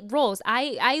 Yep. 8 rows.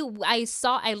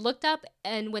 I looked up,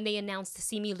 and when they announced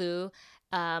Simu Liu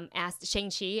as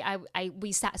Shang-Chi,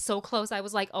 we sat so close. I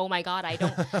was like, oh my God, I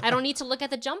don't need to look at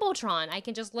the Jumbotron. I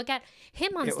can just look at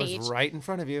him on stage. It was right in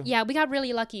front of you. Yeah, we got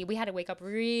really lucky. We had to wake up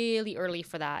really early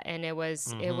for that, and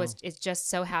it just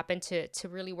so happened to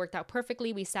really worked out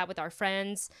perfectly. We sat with our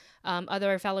friends,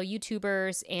 other fellow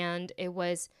YouTubers, and it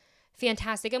was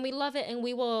fantastic, and we love it, and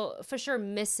we will for sure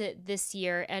miss it this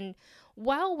year. And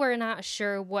while we're not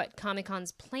sure what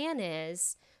Comic-Con's plan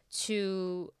is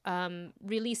to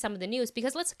release some of the news,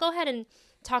 because let's go ahead and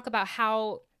talk about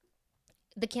how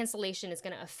the cancellation is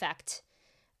going to affect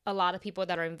a lot of people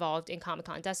that are involved in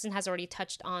Comic-Con. Dustin has already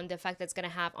touched on the effect that's going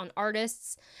to have on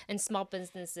artists and small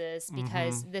businesses,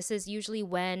 because this is usually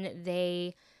when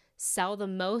they sell the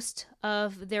most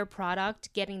of their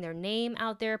product, getting their name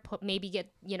out there, maybe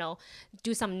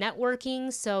do some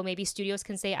networking. So maybe studios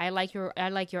can say, I like your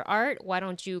art. Why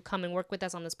don't you come and work with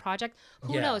us on this project?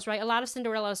 Who Yeah. knows, right? A lot of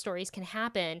Cinderella stories can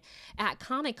happen at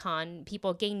Comic-Con.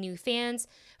 People gain new fans.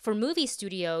 For movie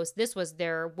studios, this was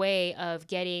their way of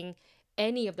getting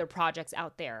any of their projects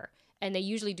out there. And they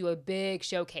usually do a big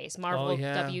showcase. Marvel,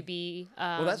 yeah. WB,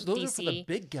 Well, those DC. are for the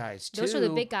big guys too. Those are the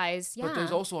big guys, yeah. But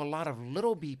there's also a lot of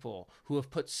little people who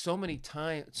have put so many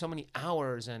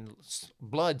hours and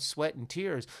blood, sweat, and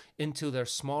tears into their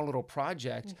small little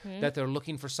project that they're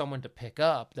looking for someone to pick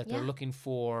up. That they're looking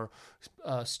for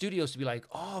studios to be like,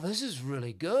 "Oh, this is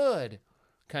really good,"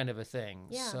 kind of a thing.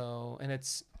 Yeah. So, and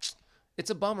it's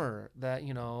a bummer that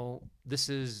this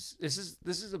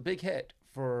is a big hit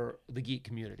for the geek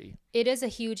community. It is a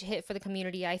huge hit for the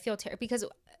community. I feel because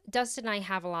Dustin and I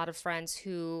have a lot of friends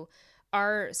who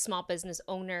are small business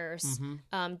owners,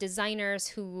 designers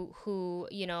who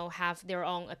have their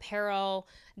own apparel,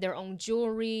 their own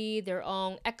jewelry, their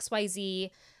own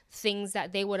XYZ things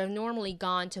that they would have normally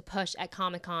gone to push at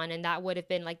Comic-Con, and that would have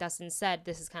been, like Dustin said,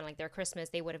 this is kind of like their Christmas.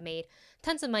 They would have made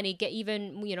tons of money, get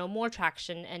even more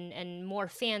traction and more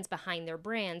fans behind their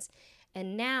brands.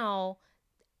 And now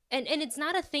and it's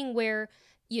not a thing where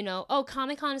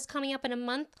Comic-Con is coming up in a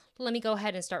month, let me go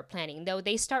ahead and start planning. Though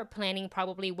they start planning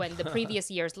probably when the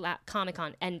previous year's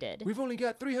Comic-Con ended. We've only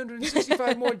got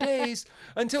 365 more days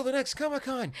until the next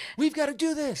Comic-Con. We've got to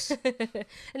do this.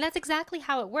 And that's exactly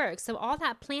how it works. So all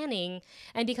that planning,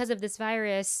 and because of this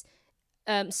virus,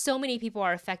 so many people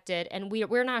are affected, and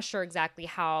we're not sure exactly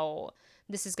how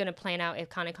this is going to plan out if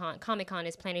Comic-Con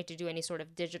is planning to do any sort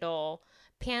of digital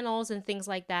panels and things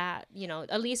like that,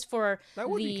 at least for that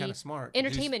would the be kind of smart.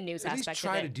 entertainment news at least aspect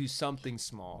try of it. to do something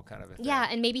small kind of a thing. Yeah,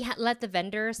 and maybe let the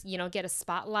vendors, get a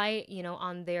spotlight,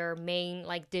 on their main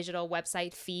like digital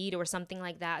website feed or something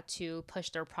like that to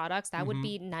push their products. That would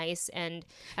be nice. And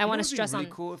I want to stress really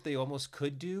on cool if they almost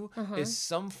could do is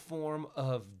some form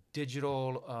of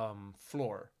digital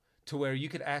floor to where you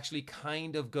could actually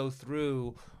kind of go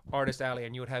through Artist Alley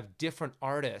and you would have different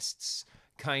artists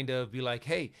kind of be like,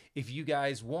 hey, if you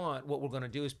guys want, what we're going to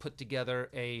do is put together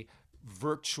a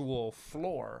virtual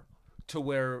floor to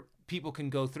where people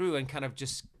can go through and kind of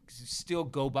just still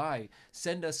go by.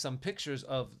 Send us some pictures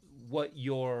of what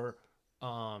your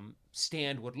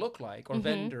stand would look like or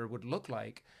vendor would look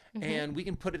like, and we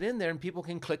can put it in there and people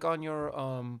can click on your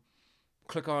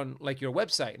like your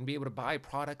website and be able to buy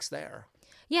products there.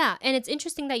 Yeah, and it's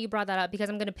interesting that you brought that up because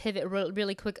I'm going to pivot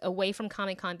really quick away from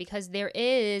Comic-Con because there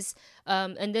is,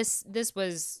 and this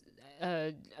was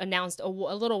announced a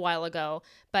little while ago,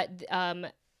 but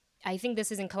I think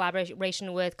this is in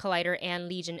collaboration with Collider and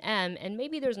Legion M, and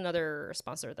maybe there's another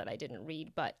sponsor that I didn't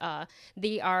read, but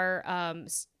they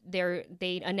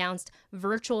announced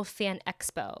Virtual Fan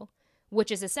Expo,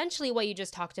 which is essentially what you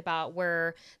just talked about,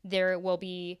 where there will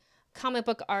be comic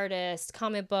book artists,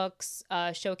 comic books,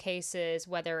 showcases,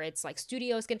 whether it's like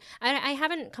studios can. I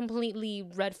haven't completely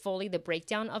read fully the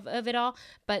breakdown of it all,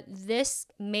 but this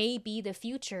may be the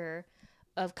future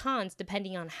of cons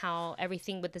depending on how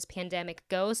everything with this pandemic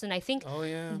goes. And I think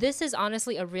this is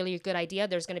honestly a really good idea.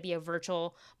 There's going to be a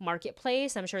virtual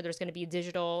marketplace. I'm sure there's going to be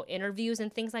digital interviews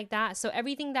and things like that. So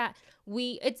everything that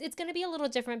it's going to be a little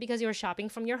different because you're shopping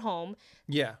from your home.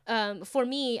 Yeah. For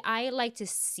me, I like to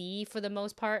see for the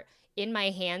most part in my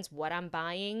hands what I'm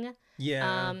buying.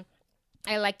 Yeah.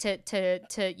 I like to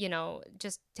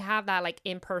just to have that like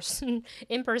in person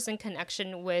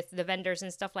connection with the vendors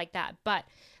and stuff like that. But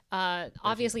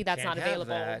obviously that's not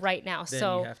available right now.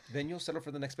 Then you'll settle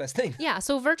for the next best thing. Yeah.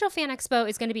 So Virtual Fan Expo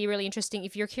is going to be really interesting.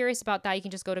 If you're curious about that, you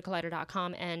can just go to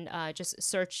collider.com and just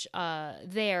search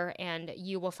there, and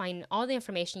you will find all the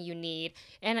information you need.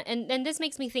 And this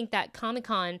makes me think that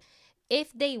Comic-Con,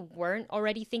 if they weren't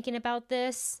already thinking about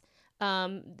this,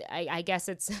 I guess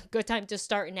it's a good time to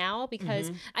start now because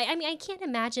I mean, I can't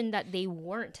imagine that they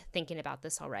weren't thinking about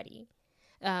this already.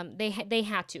 They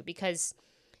had to, because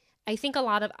I think a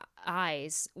lot of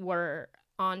eyes were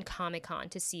on Comic-Con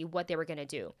to see what they were going to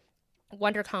do.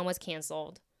 WonderCon was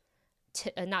canceled.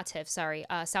 Not TIFF, sorry.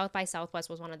 South by Southwest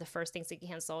was one of the first things to get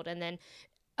canceled. And then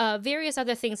various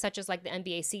other things such as like the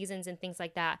NBA seasons and things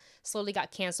like that slowly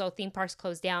got canceled. Theme parks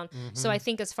closed down. So I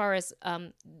think as far as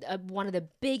one of the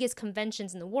biggest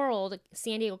conventions in the world,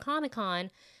 San Diego Comic-Con,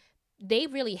 they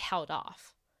really held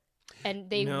off. And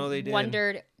they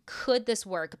wondered, could this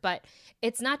work? But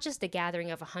it's not just a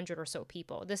gathering of 100 or so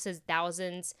people. This is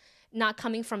thousands, not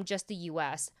coming from just the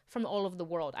U.S., from all over the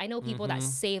world. I know people that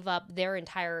save up their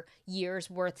entire year's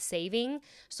worth saving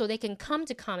so they can come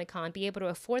to Comic-Con, be able to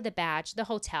afford the badge, the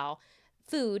hotel,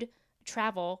 food,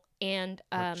 travel and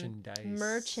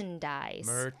Merchandise. merchandise.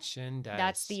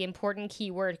 That's the important key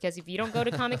word, because if you don't go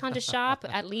to Comic-Con to shop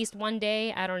at least one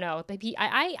day, I don't know.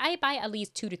 I buy at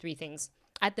least 2 to 3 things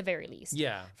at the very least.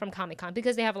 Yeah. From Comic-Con,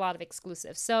 because they have a lot of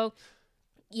exclusives. So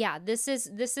yeah, this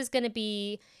is going to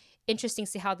be interesting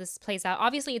to see how this plays out.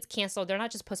 Obviously, it's canceled. They're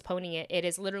not just postponing it. It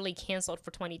is literally canceled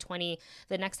for 2020.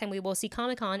 The next time we will see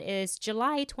Comic-Con is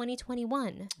July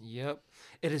 2021. Yep.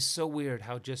 It is so weird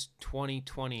how just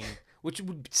 2020, which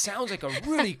sounds like a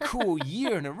really cool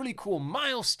year and a really cool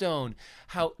milestone,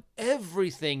 how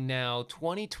everything now,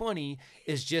 2020,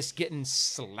 is just getting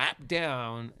slapped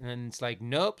down. And it's like,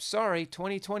 nope, sorry,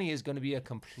 2020 is going to be a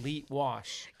complete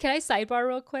wash. Can I sidebar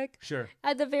real quick? Sure.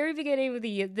 At the very beginning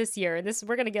of this year, and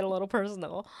we're going to get a little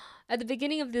personal. At the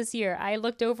beginning of this year, I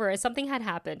looked over and something had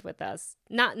happened with us.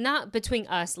 Not between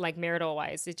us, like marital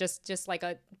wise. It's just like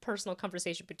a personal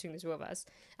conversation between the two of us.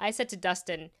 I said to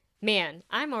Dustin, man,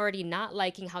 I'm already not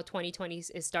liking how 2020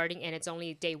 is starting and it's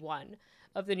only day 1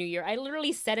 of the new year. I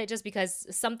literally said it just because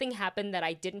something happened that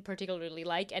I didn't particularly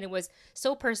like, and it was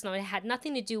so personal. It had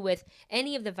nothing to do with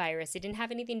any of the virus. It didn't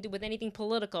have anything to do with anything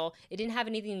political. It didn't have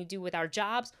anything to do with our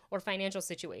jobs or financial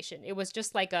situation. It was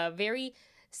just like a very...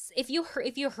 If you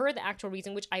heard the actual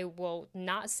reason, which I will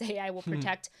not say I will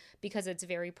protect because it's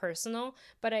very personal,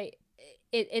 but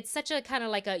it's such a kind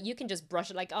of like you can just brush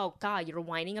it like, oh God, you're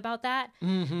whining about that.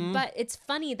 Mm-hmm. But it's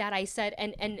funny that I said,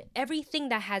 and everything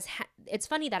that has, it's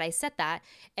funny that I said that.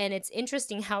 And it's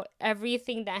interesting how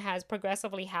everything that has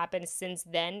progressively happened since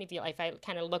then, if I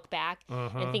kind of look back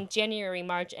and think January,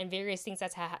 March, and various things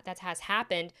that has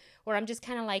happened, where I'm just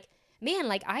kind of like, man,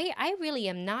 like I really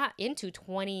am not into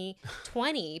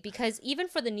 2020, because even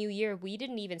for the new year, we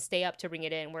didn't even stay up to bring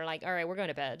it in. We're like, all right, we're going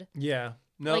to bed. Yeah.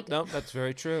 Nope, that's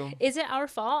very true. Is it our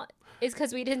fault? It's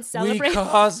because we didn't celebrate? We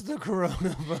caused the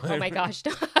coronavirus. Oh my gosh.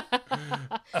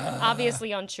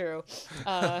 Obviously untrue.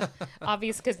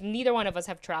 Obvious, because neither one of us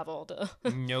have traveled.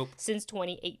 Nope. Since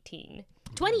 2018.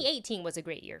 2018 was a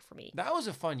great year for me. That was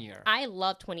a fun year. I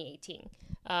love 2018.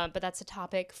 But that's a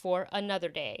topic for another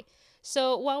day.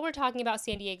 So while we're talking about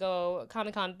San Diego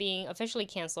Comic-Con being officially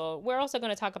canceled, we're also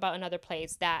going to talk about another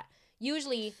place that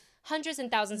usually hundreds and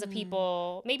thousands of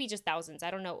people, maybe just thousands, I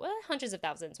don't know, hundreds of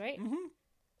thousands, right? Mm-hmm.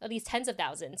 At least tens of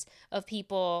thousands of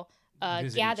people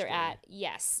gather at.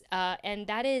 Yes. And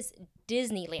that is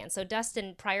Disneyland. So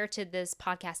Dustin, prior to this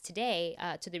podcast today,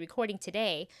 to the recording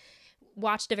today,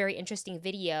 watched a very interesting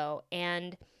video.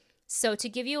 And so to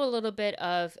give you a little bit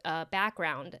of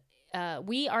background,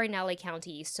 we are in LA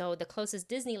County, so the closest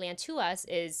Disneyland to us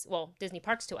is, well, Disney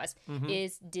parks to us,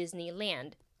 is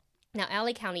Disneyland. Now,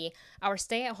 LA County, our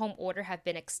stay-at-home order have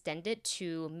been extended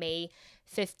to May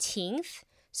 15th.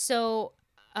 So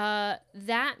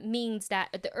that means that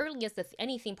the earliest that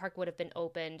any theme park would have been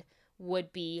opened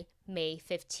would be May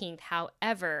 15th.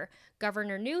 However,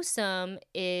 Governor Newsom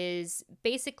is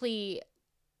basically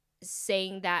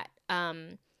saying that...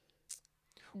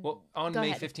 Well, on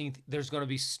May 15th, there's going to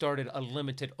be started a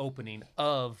limited opening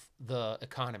of the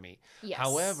economy. Yes.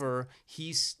 However,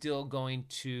 he's still going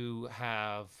to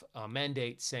have a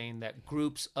mandate saying that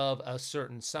groups of a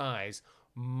certain size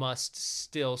must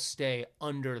still stay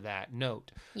under that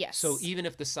note. Yes. So even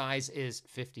if the size is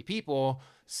 50 people,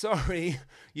 sorry,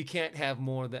 you can't have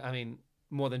more than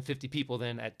 50 people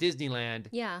then at Disneyland.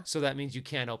 Yeah. So that means you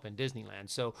can't open Disneyland.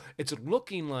 So it's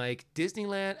looking like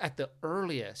Disneyland at the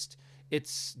earliest,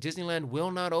 Disneyland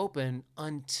will not open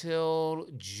until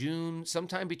June,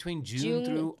 sometime between June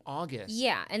through August.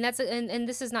 Yeah, and that's and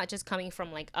this is not just coming from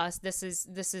like us. This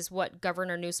is what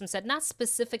Governor Newsom said, not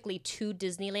specifically to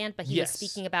Disneyland, but he was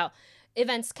speaking about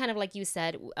events, kind of like you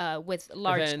said, with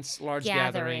large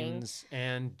gatherings,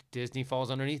 and Disney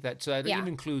falls underneath that. So that even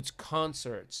includes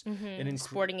concerts and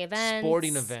sporting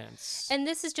events. And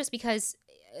this is just because,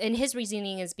 and his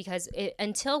reasoning is because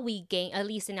until we gain, at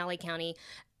least in LA County,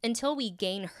 until we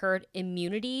gain herd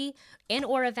immunity and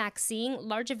or a vaccine,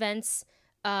 large events,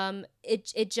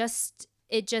 it just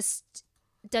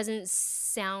doesn't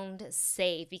sound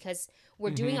safe, because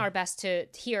we're doing our best to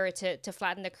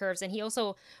flatten the curves. And he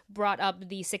also brought up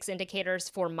the 6 indicators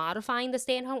for modifying the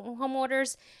stay-at-home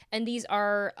orders, and these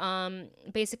are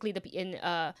basically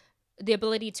the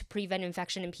ability to prevent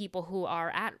infection in people who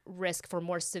are at risk for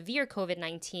more severe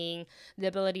COVID-19, the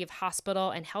ability of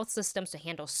hospital and health systems to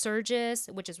handle surges,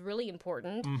 which is really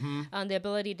important, the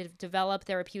ability to develop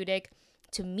therapeutic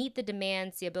to meet the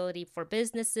demands, the ability for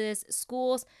businesses,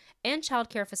 schools, and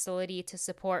childcare facility to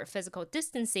support physical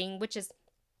distancing, which is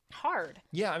hard.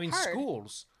 Yeah, I mean,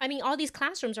 schools. I mean, all these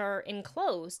classrooms are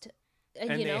enclosed. And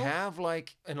they have,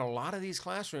 like, in a lot of these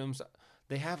classrooms,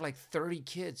 they have like 30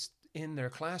 kids in their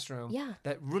classroom Yeah.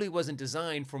 that really wasn't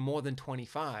designed for more than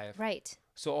 25. Right.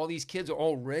 So all these kids are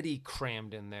already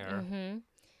crammed in there. Mm-hmm.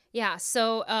 Yeah.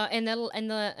 So, and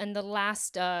the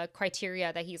last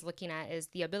criteria that he's looking at is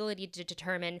the ability to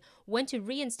determine when to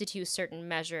reinstitute certain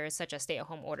measures, such as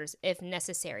stay-at-home orders, if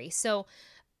necessary. So,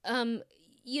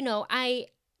 you know,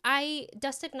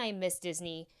 Dustin and I miss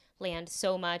Disneyland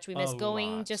so much. We miss A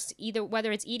going, lot. just either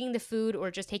whether it's eating the food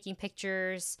or just taking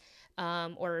pictures,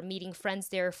 or meeting friends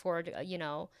there for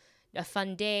a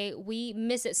fun day. We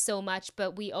miss it so much,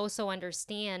 but we also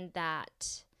understand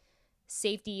that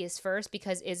safety is first,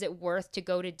 because is it worth to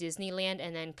go to Disneyland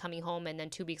and then coming home and then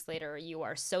 2 weeks later you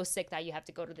are so sick that you have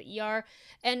to go to the ER?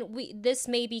 And this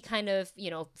may be kind of,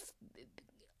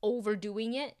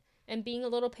 overdoing it and being a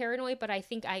little paranoid, but I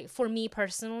think for me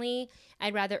personally,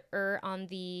 I'd rather err on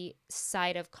the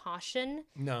side of caution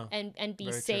No. and be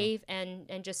Very true. safe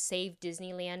and just save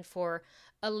Disneyland for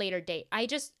a later date.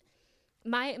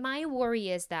 My worry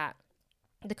is that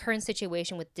the current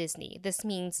situation with Disney, this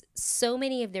means so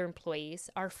many of their employees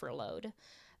are furloughed.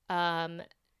 And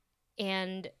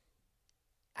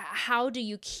how do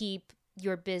you keep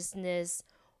your business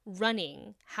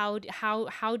running? How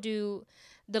do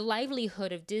the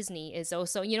livelihood of Disney is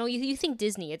also, you think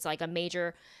Disney, it's like a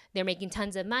major, they're making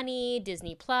tons of money,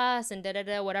 Disney Plus and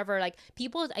whatever. Like,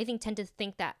 people, I think, tend to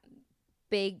think that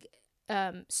big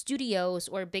studios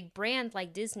or big brands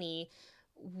like Disney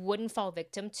wouldn't fall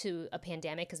victim to a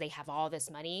pandemic because they have all this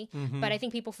money. Mm-hmm. But I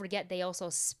think people forget they also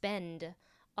spend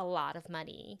a lot of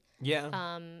money. Yeah.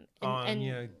 And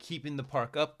keeping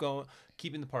the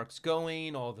keeping the parks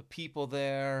going, all the people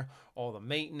there, all the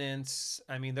maintenance.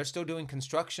 I mean, they're still doing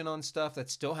construction on stuff that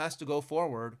still has to go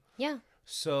forward. yeah.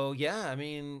 So yeah, I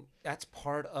mean, that's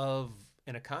part of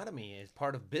an economy, is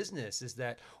part of business, is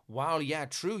that while, yeah,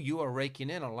 true, you are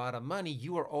raking in a lot of money,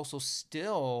 you are also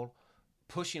still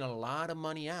pushing a lot of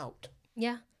money out.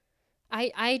 Yeah.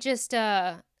 I just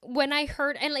when I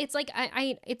heard, and it's like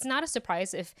it's not a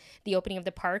surprise if the opening of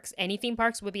the parks, any theme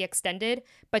parks, would be extended,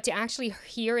 but to actually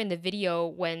hear in the video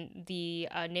when the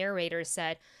narrator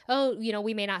said, "Oh,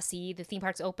 we may not see the theme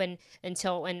parks open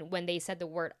until," and when they said the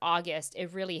word August,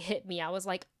 it really hit me. I was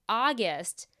like,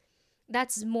 August?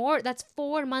 That's 4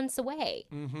 months away.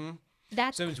 Mm-hmm.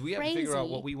 That's So we have to crazy. figure out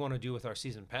what we want to do with our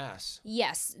season pass.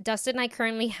 Yes, Dustin and I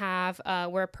currently have,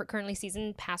 we're currently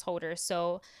season pass holders.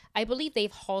 So I believe they've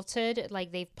halted,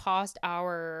 like they've paused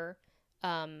our,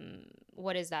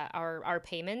 what is that? Our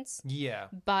payments. Yeah.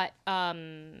 But,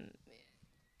 I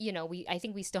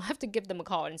think we still have to give them a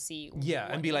call and see.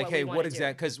 Yeah, and be like, we hey, wanna what do.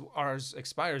 exact? Because ours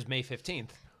expires May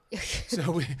 15th.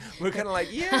 So we're kind of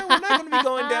like, yeah, we're not going to be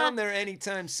going down there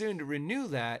anytime soon to renew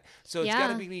that. So it's got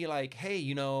to be like, hey,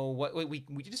 what? We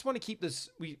just want to keep this.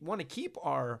 We want to keep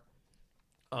our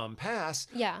pass.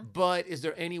 Yeah. But is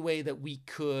there any way that we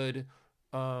could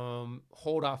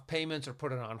hold off payments or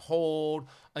put it on hold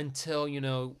until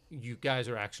you guys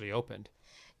are actually opened?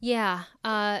 Yeah.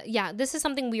 This is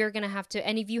something we are going to have to,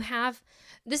 and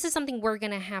this is something we're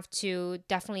going to have to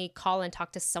definitely call and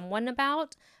talk to someone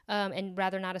about, and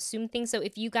rather not assume things. So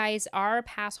if you guys are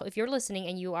if you're listening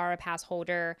and you are a pass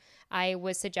holder, I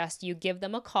would suggest you give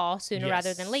them a call sooner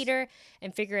rather than later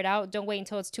and figure it out. Don't wait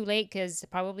until it's too late, because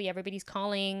probably everybody's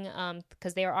calling,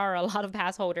 because there are a lot of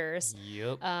pass holders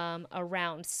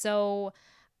around. So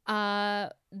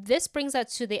this brings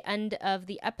us to the end of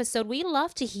the episode. We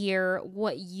love to hear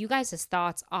what you guys'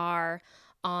 thoughts are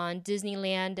on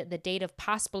Disneyland, the date of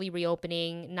possibly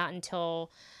reopening, not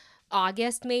until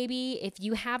August maybe. If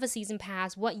you have a season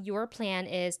pass, what your plan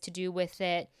is to do with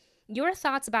it, your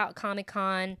thoughts about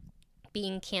Comic-Con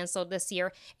being canceled this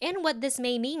year, and what this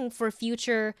may mean for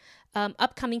future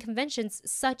upcoming conventions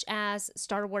such as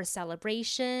Star Wars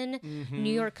Celebration,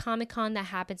 New York Comic-Con that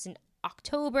happens in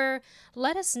October.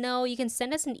 Let us know. You can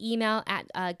send us an email at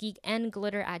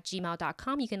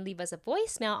geekandglitter@gmail.com. You can leave us a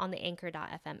voicemail on the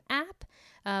anchor.fm app,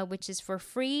 which is for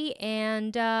free.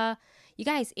 And you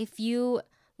guys, if you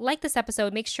like this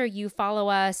episode, make sure you follow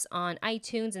us on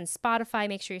iTunes and Spotify.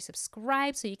 Make sure you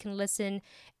subscribe so you can listen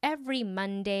every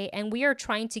Monday. And we are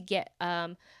trying to get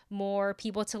more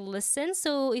people to listen.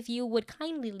 So if you would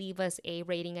kindly leave us a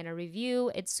rating and a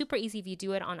review, it's super easy if you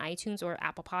do it on iTunes or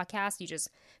Apple Podcasts. You just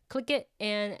click it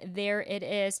and there it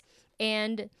is.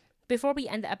 And before we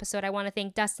end the episode, I want to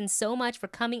thank Dustin so much for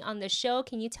coming on the show.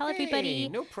 Can you tell everybody?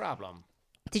 No problem.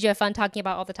 Did you have fun talking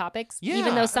about all the topics? Yeah,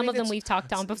 Even though some of them we've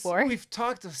talked on before. We've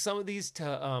talked of some of these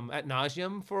ad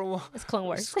nauseum for a while. It's Clone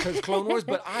Wars. Because Clone Wars,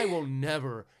 but I will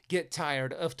never get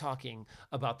tired of talking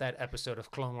about that episode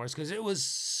of Clone Wars because it was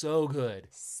so good.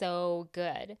 So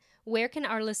good. Where can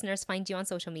our listeners find you on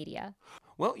social media?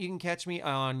 Well, you can catch me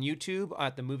on YouTube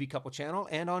at the Movie Couple channel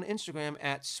and on Instagram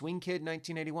at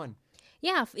SwingKid1981.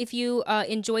 Yeah, if you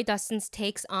enjoy Dustin's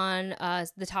takes on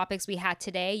the topics we had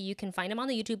today, you can find him on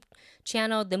the YouTube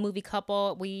channel, The Movie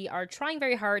Couple. We are trying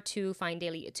very hard to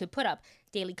put up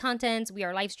daily content. We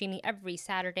are live streaming every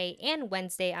Saturday and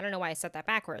Wednesday. I don't know why I said that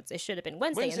backwards. It should have been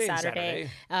Wednesday and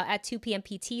Saturday. At 2 p.m.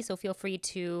 PT. So feel free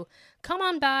to come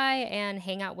on by and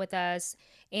hang out with us.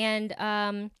 And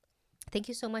thank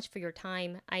you so much for your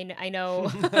time. I know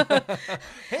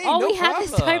Hey, all no we have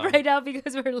is time problem. right now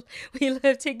because we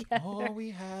live together. All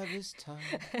we have is time.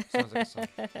 Sounds like a song.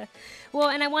 Well,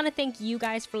 and I want to thank you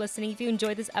guys for listening. If you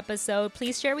enjoyed this episode,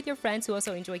 please share with your friends who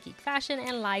also enjoy geek fashion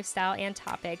and lifestyle and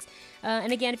topics.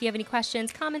 And again, if you have any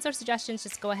questions, comments, or suggestions,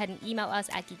 just go ahead and email us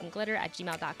at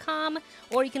geekandglitter@gmail.com,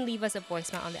 or you can leave us a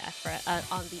voicemail on the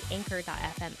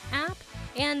Anchor.fm app.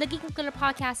 And the Geek and Glitter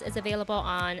podcast is available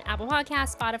on Apple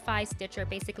Podcasts, Spotify, Stitcher,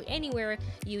 basically anywhere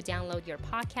you download your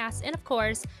podcasts. And of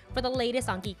course, for the latest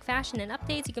on geek fashion and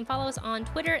updates, you can follow us on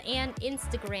Twitter and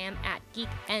Instagram at Geek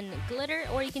and Glitter,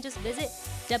 or you can just visit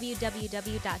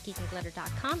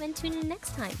www.geekandglitter.com and tune in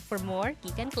next time for more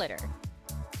Geek and Glitter.